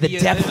getting space into to the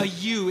be depth. a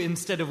you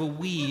instead of a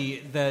we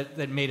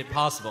that made it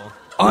possible.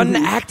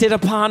 Unacted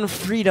upon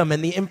freedom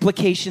and the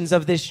implications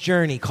of this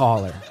journey,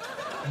 caller.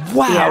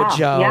 Wow, Yeah,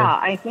 Joe. yeah,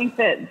 I think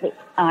that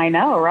I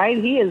know, right?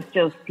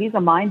 He's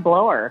a mind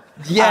blower.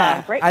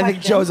 Yeah, great I think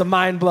question. Joe's a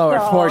mind blower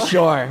So- for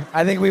sure.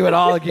 I think we would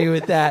all agree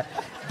with that.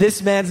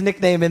 This man's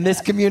nickname in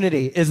this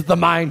community is the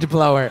mind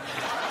blower.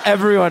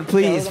 Everyone,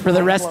 please, the for the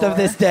mind rest of blower.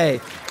 this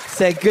day,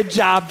 say good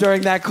job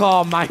during that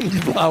call,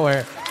 mind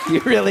blower.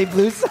 You really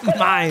blew some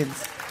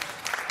minds.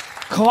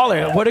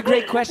 Caller, what a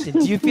great question.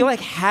 Do you feel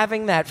like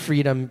having that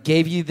freedom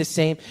gave you the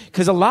same?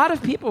 Because a lot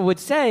of people would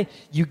say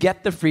you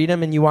get the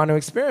freedom and you want to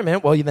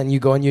experiment. Well, then you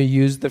go and you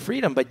use the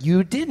freedom, but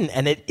you didn't.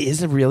 And it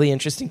is a really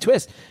interesting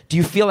twist. Do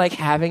you feel like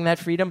having that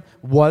freedom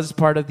was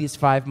part of these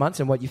 5 months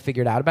and what you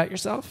figured out about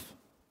yourself?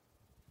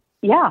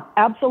 Yeah,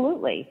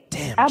 absolutely.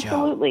 Damn,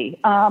 absolutely.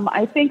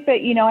 I think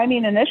that,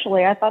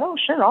 initially I thought, oh,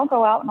 sure, I'll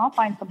go out and I'll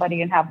find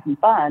somebody and have some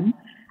fun.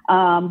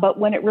 But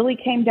when it really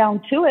came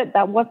down to it,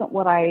 that wasn't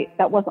what I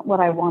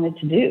wanted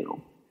to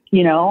do.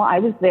 I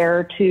was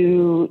there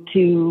to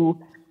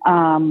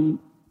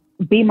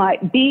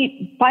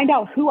find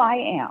out who I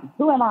am.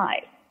 Who am I?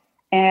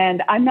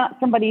 And I'm not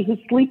somebody who's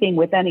sleeping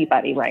with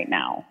anybody right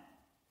now.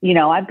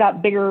 I've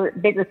got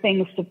bigger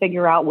things to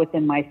figure out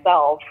within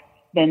myself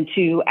than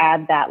to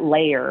add that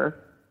layer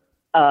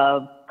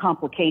of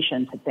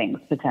complication to things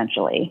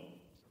potentially.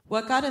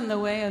 What got in the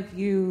way of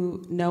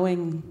you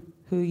knowing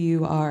who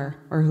you are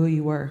or who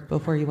you were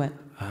before you went?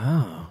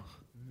 Oh.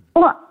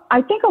 Well,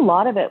 I think a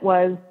lot of it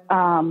was,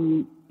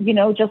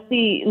 just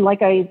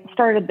like I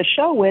started the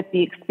show with,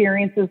 the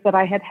experiences that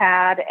I had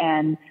had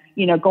and,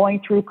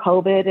 going through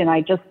COVID. And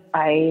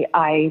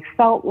I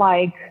felt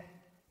like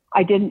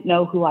I didn't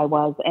know who I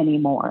was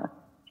anymore.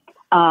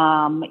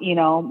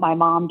 My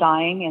mom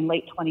dying in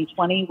late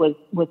 2020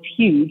 was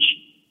huge,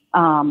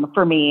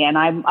 for me. And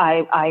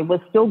I was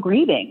still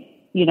grieving,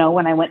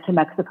 when I went to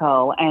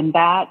Mexico, and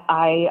that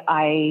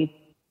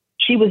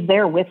she was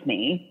there with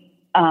me,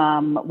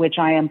 which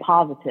I am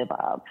positive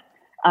of.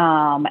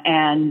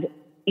 And,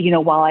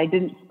 while I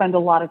didn't spend a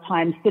lot of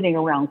time sitting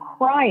around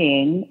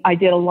crying, I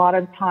did a lot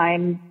of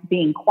time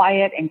being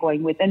quiet and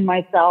going within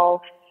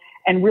myself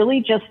and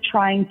really just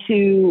trying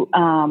to,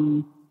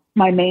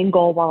 my main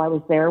goal while I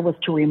was there was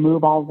to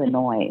remove all the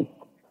noise.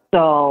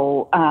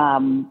 So,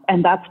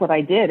 and that's what I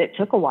did. It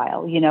took a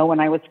while. When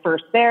I was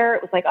first there,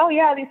 it was like, oh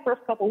yeah, these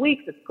first couple of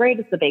weeks, it's great.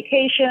 It's a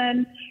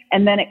vacation.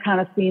 And then it kind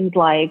of seemed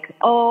like,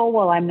 oh,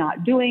 well, I'm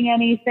not doing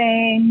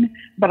anything,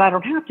 but I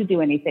don't have to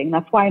do anything.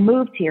 That's why I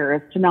moved here,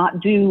 is to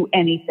not do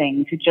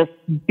anything, to just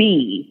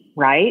be,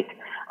 right?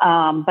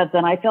 But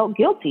then I felt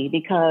guilty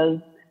because,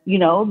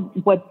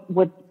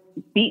 what's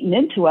beaten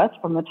into us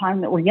from the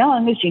time that we're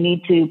young is you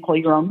need to pull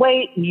your own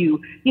weight.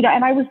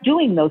 And I was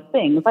doing those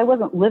things. I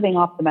wasn't living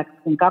off the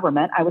Mexican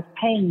government. I was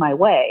paying my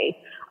way.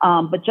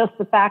 But just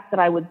the fact that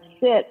I would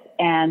sit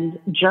and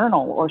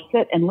journal or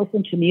sit and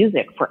listen to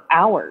music for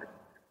hours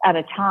at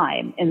a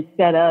time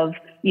instead of,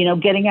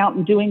 getting out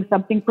and doing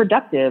something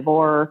productive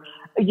or,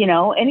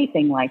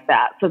 anything like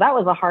that. So that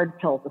was a hard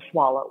pill to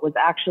swallow, was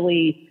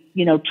actually,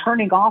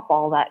 turning off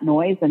all that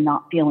noise and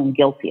not feeling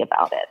guilty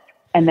about it.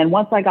 And then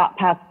once I got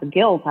past the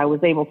guilt, I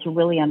was able to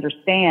really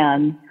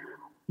understand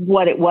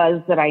what it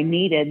was that I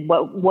needed,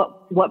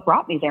 what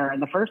brought me there in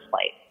the first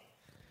place.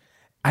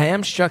 I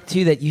am struck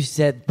too that you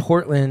said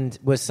Portland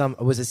was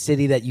a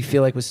city that you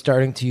feel like was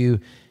starting to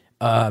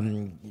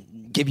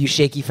give you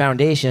shaky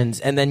foundations,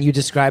 and then you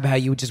describe how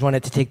you just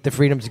wanted to take the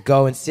freedom to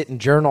go and sit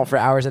and journal for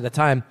hours at a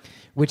time,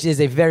 which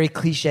is a very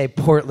cliche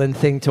Portland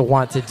thing to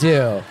want to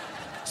do.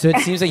 So it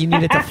seems like you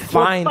needed to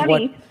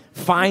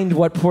find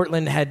what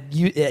Portland had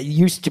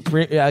used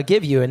to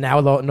give you and now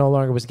no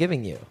longer was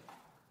giving you.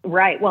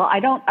 Right. Well,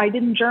 I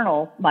didn't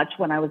journal much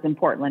when I was in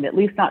Portland, at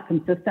least not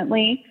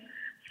consistently.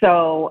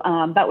 So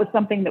that was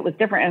something that was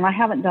different, and I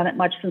haven't done it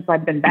much since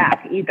I've been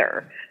back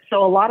either.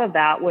 So a lot of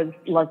that was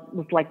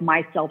like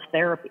my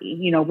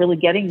self-therapy, really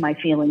getting my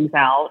feelings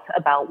out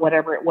about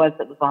whatever it was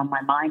that was on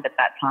my mind at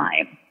that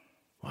time.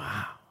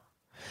 Wow.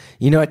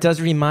 It does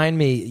remind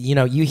me,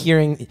 you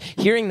hearing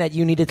that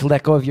you needed to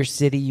let go of your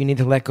city, you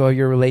needed to let go of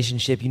your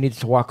relationship, you needed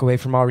to walk away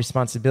from all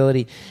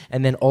responsibility,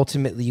 and then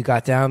ultimately you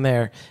got down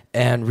there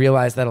and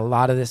realized that a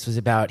lot of this was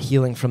about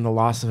healing from the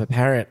loss of a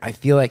parent. I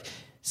feel like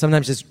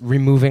sometimes just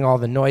removing all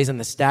the noise and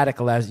the static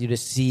allows you to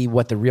see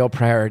what the real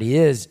priority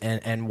is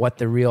and what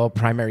the real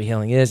primary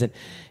healing is. And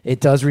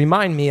it does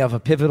remind me of a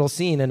pivotal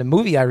scene in a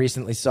movie I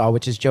recently saw,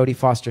 which is Jodie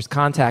Foster's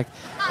Contact,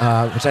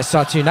 which I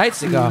saw 2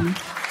 nights ago.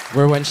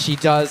 where when she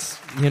does,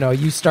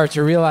 you start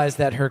to realize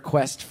that her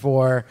quest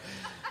for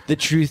the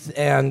truth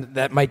and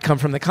that might come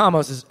from the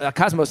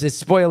cosmos is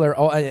spoiler.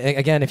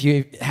 Again, if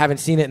you haven't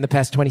seen it in the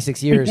past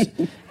 26 years,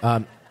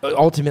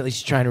 ultimately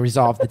she's trying to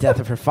resolve the death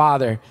of her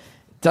father.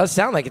 It does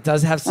sound like it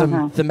does have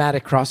some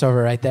thematic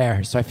crossover right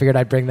there. So I figured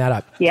I'd bring that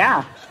up.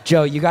 Yeah.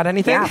 Joe, you got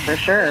anything? Yeah, for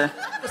sure.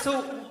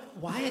 So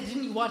why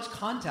didn't you watch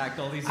Contact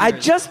all these years? I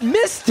just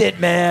missed it,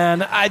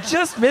 man. I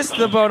just missed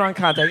the boat on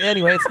Contact.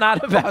 Anyway, it's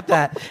not about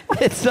that.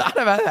 It's not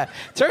about that.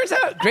 Turns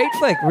out, great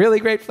flick. Really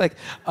great flick.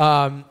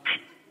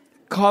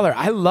 Caller,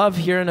 I love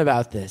hearing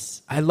about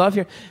this. I love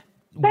hearing.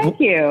 Thank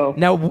you.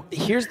 Now,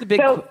 here's the big.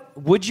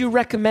 Would you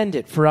recommend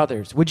it for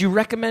others? Would you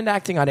recommend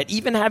acting on it,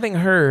 even having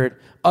heard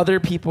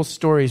other people's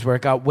stories where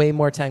it got way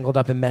more tangled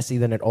up and messy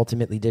than it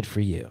ultimately did for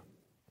you?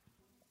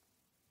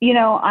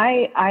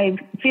 I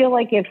feel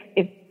like if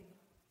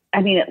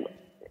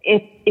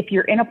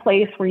you're in a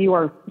place where you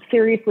are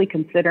seriously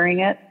considering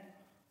it,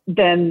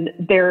 then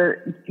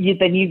you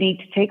need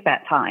to take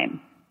that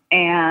time.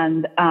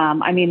 And,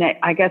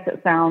 I guess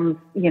it sounds,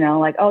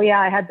 like, oh yeah,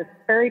 I had this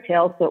fairy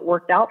tale, so it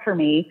worked out for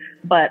me,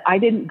 but I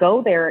didn't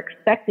go there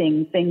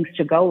expecting things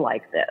to go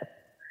like this.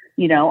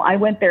 I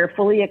went there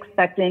fully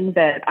expecting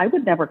that I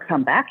would never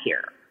come back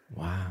here.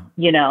 Wow.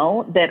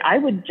 That I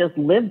would just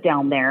live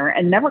down there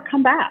and never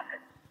come back.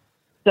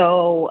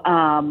 So,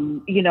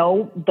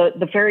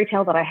 the fairy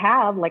tale that I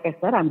have, like I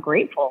said, I'm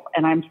grateful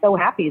and I'm so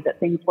happy that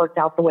things worked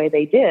out the way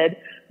they did,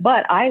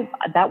 but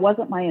that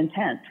wasn't my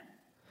intent.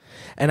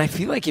 And I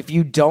feel like if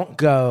you don't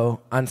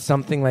go on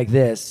something like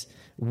this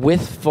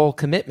with full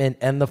commitment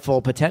and the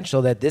full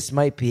potential that this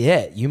might be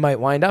it, you might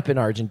wind up in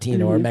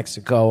Argentina or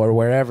Mexico or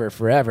wherever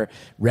forever,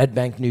 Red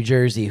Bank, New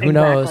Jersey, who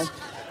knows?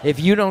 If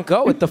you don't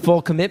go with the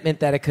full commitment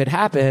that it could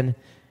happen,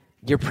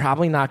 you're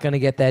probably not going to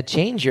get that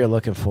change you're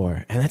looking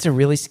for. And that's a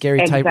really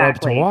scary tightrope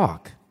to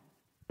walk.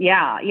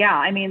 Yeah.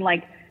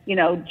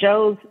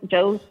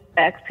 Joe's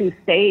ex who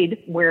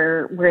stayed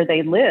where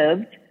they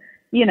lived,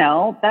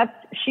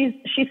 she's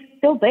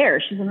still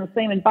there. She's in the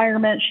same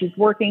environment. She's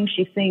working.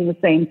 She's seeing the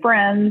same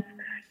friends,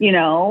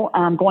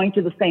 going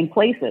to the same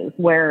places,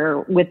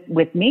 where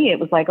with me, it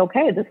was like,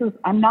 okay,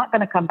 I'm not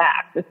going to come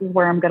back. This is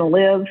where I'm going to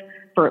live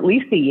for at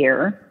least a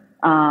year,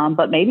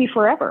 but maybe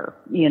forever,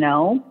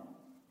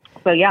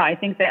 So yeah, I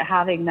think that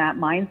having that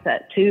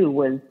mindset too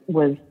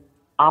was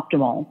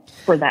optimal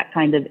for that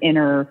kind of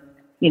inner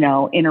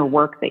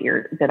work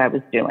that I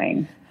was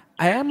doing.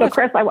 So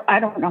Chris, I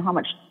don't know how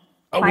much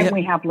time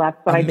we have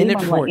left, but I do want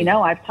to let you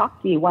know I've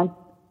talked to you once.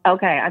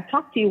 Okay, I've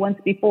talked to you once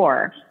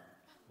before.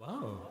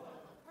 Whoa.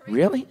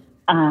 Really?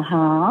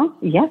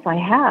 Yes, I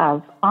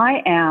have.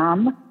 I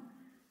am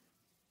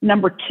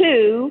number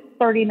 2,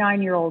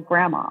 39-year-old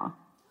grandma.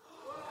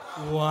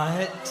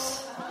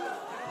 What?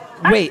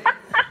 Wait.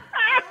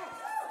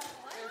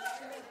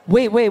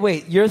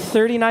 Wait. You're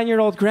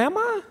 39-year-old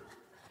grandma?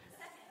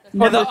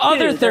 Number the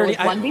other 30.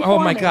 Oh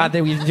my God,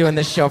 we've been doing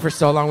this show for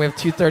so long. We have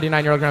 2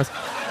 39-year-old grandmas.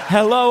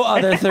 Hello,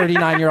 other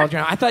 39-year-old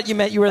grandma. I thought you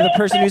meant you were the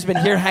person who's been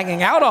here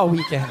hanging out all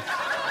weekend.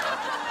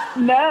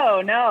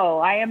 No.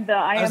 I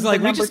was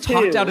like, we just 2.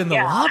 talked out in the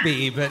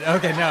lobby, but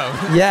okay, no.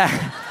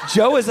 Yeah.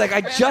 Joe is like,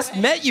 I just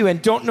met you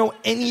and don't know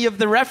any of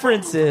the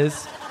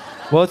references.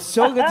 Well, it's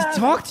so good to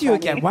talk to you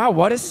again. Wow,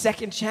 what a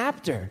second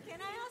chapter. Can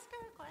I ask her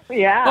a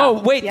question? Yeah. Oh,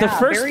 wait, the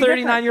first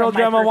 39-year-old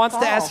grandma wants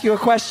to ask you a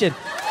question.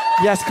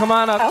 Yes, come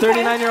on up,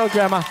 39-year-old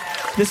grandma.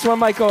 This one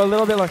might go a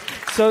little bit long.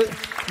 So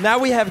now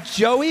we have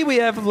Joey, we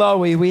have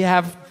Loie, we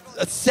have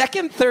a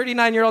second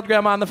 39-year-old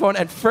grandma on the phone,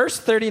 and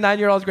first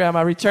 39-year-old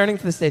grandma returning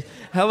to the stage.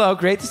 Hello,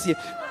 great to see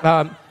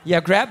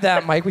you. Grab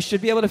that mic. We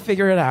should be able to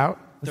figure it out.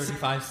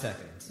 35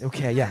 seconds.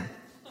 Okay, yeah.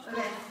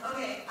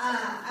 Okay.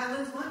 I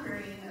was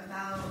wondering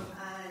about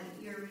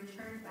your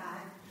return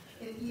back.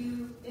 If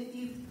you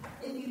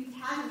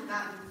hadn't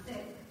gotten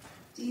sick,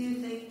 do you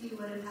think you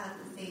would have had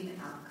the same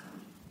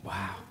outcome?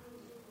 Wow.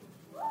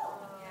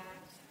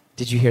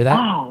 Did you hear that?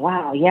 Oh,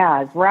 wow.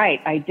 Yeah,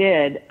 right. I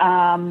did.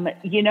 I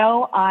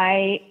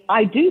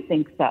do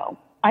think so.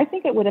 I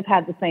think it would have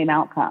had the same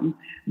outcome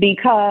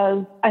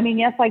because,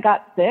 yes, I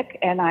got sick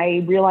and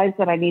I realized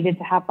that I needed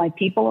to have my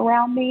people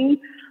around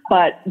me.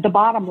 But the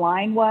bottom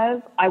line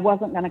was I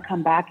wasn't going to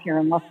come back here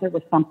unless there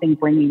was something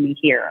bringing me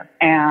here.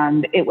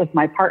 And it was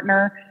my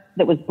partner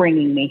that was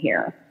bringing me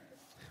here.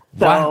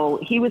 So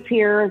He was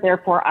here,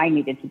 therefore I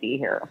needed to be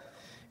here.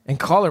 And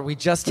caller, we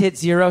just hit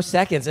 0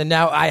 seconds. And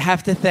now I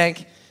have to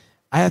thank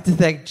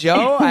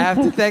Joe. I have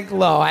to thank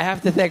Lo. I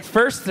have to thank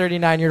first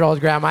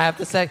 39-year-old grandma. I have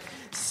to thank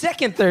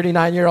second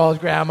 39-year-old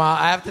grandma.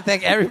 I have to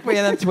thank everybody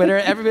on Twitter,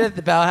 everybody at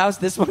the Bell House.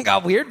 This one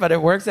got weird, but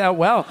it works out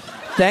well.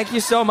 Thank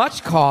you so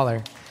much,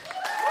 caller.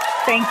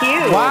 Thank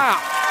you. Wow.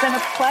 It's been a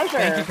pleasure.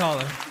 Thank you,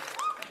 caller.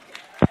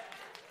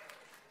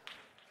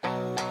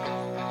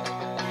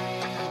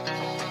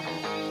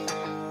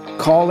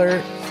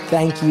 Caller,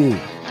 thank you.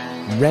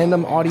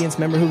 Random audience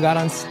member who got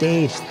on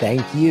stage,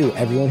 thank you.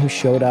 Everyone who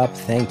showed up,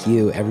 thank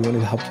you. Everyone who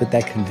helped with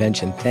that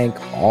convention, thank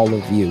all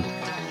of you.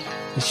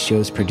 This show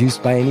is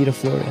produced by Anita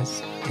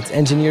Flores. It's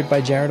engineered by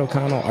Jared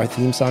O'Connell. Our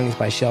theme song is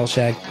by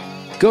Shellshag.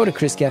 Go to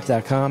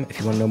chrisgeth.com if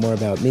you want to know more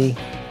about me.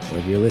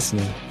 Wherever you're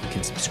listening, you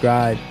can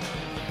subscribe,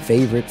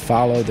 favorite,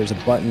 follow. There's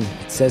a button.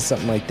 It says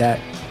something like that.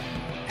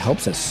 It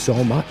helps us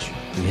so much.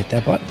 You hit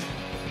that button.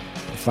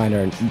 You find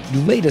our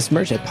latest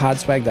merch at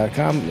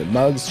podswag.com.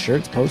 Mugs,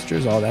 shirts,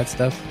 posters, all that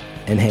stuff.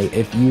 And hey,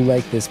 if you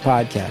like this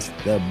podcast,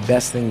 the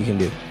best thing you can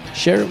do,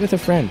 share it with a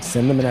friend.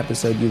 Send them an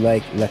episode you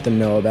like. Let them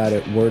know about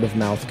it. Word of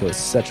mouth goes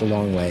such a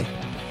long way.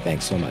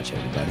 Thanks so much,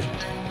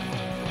 everybody.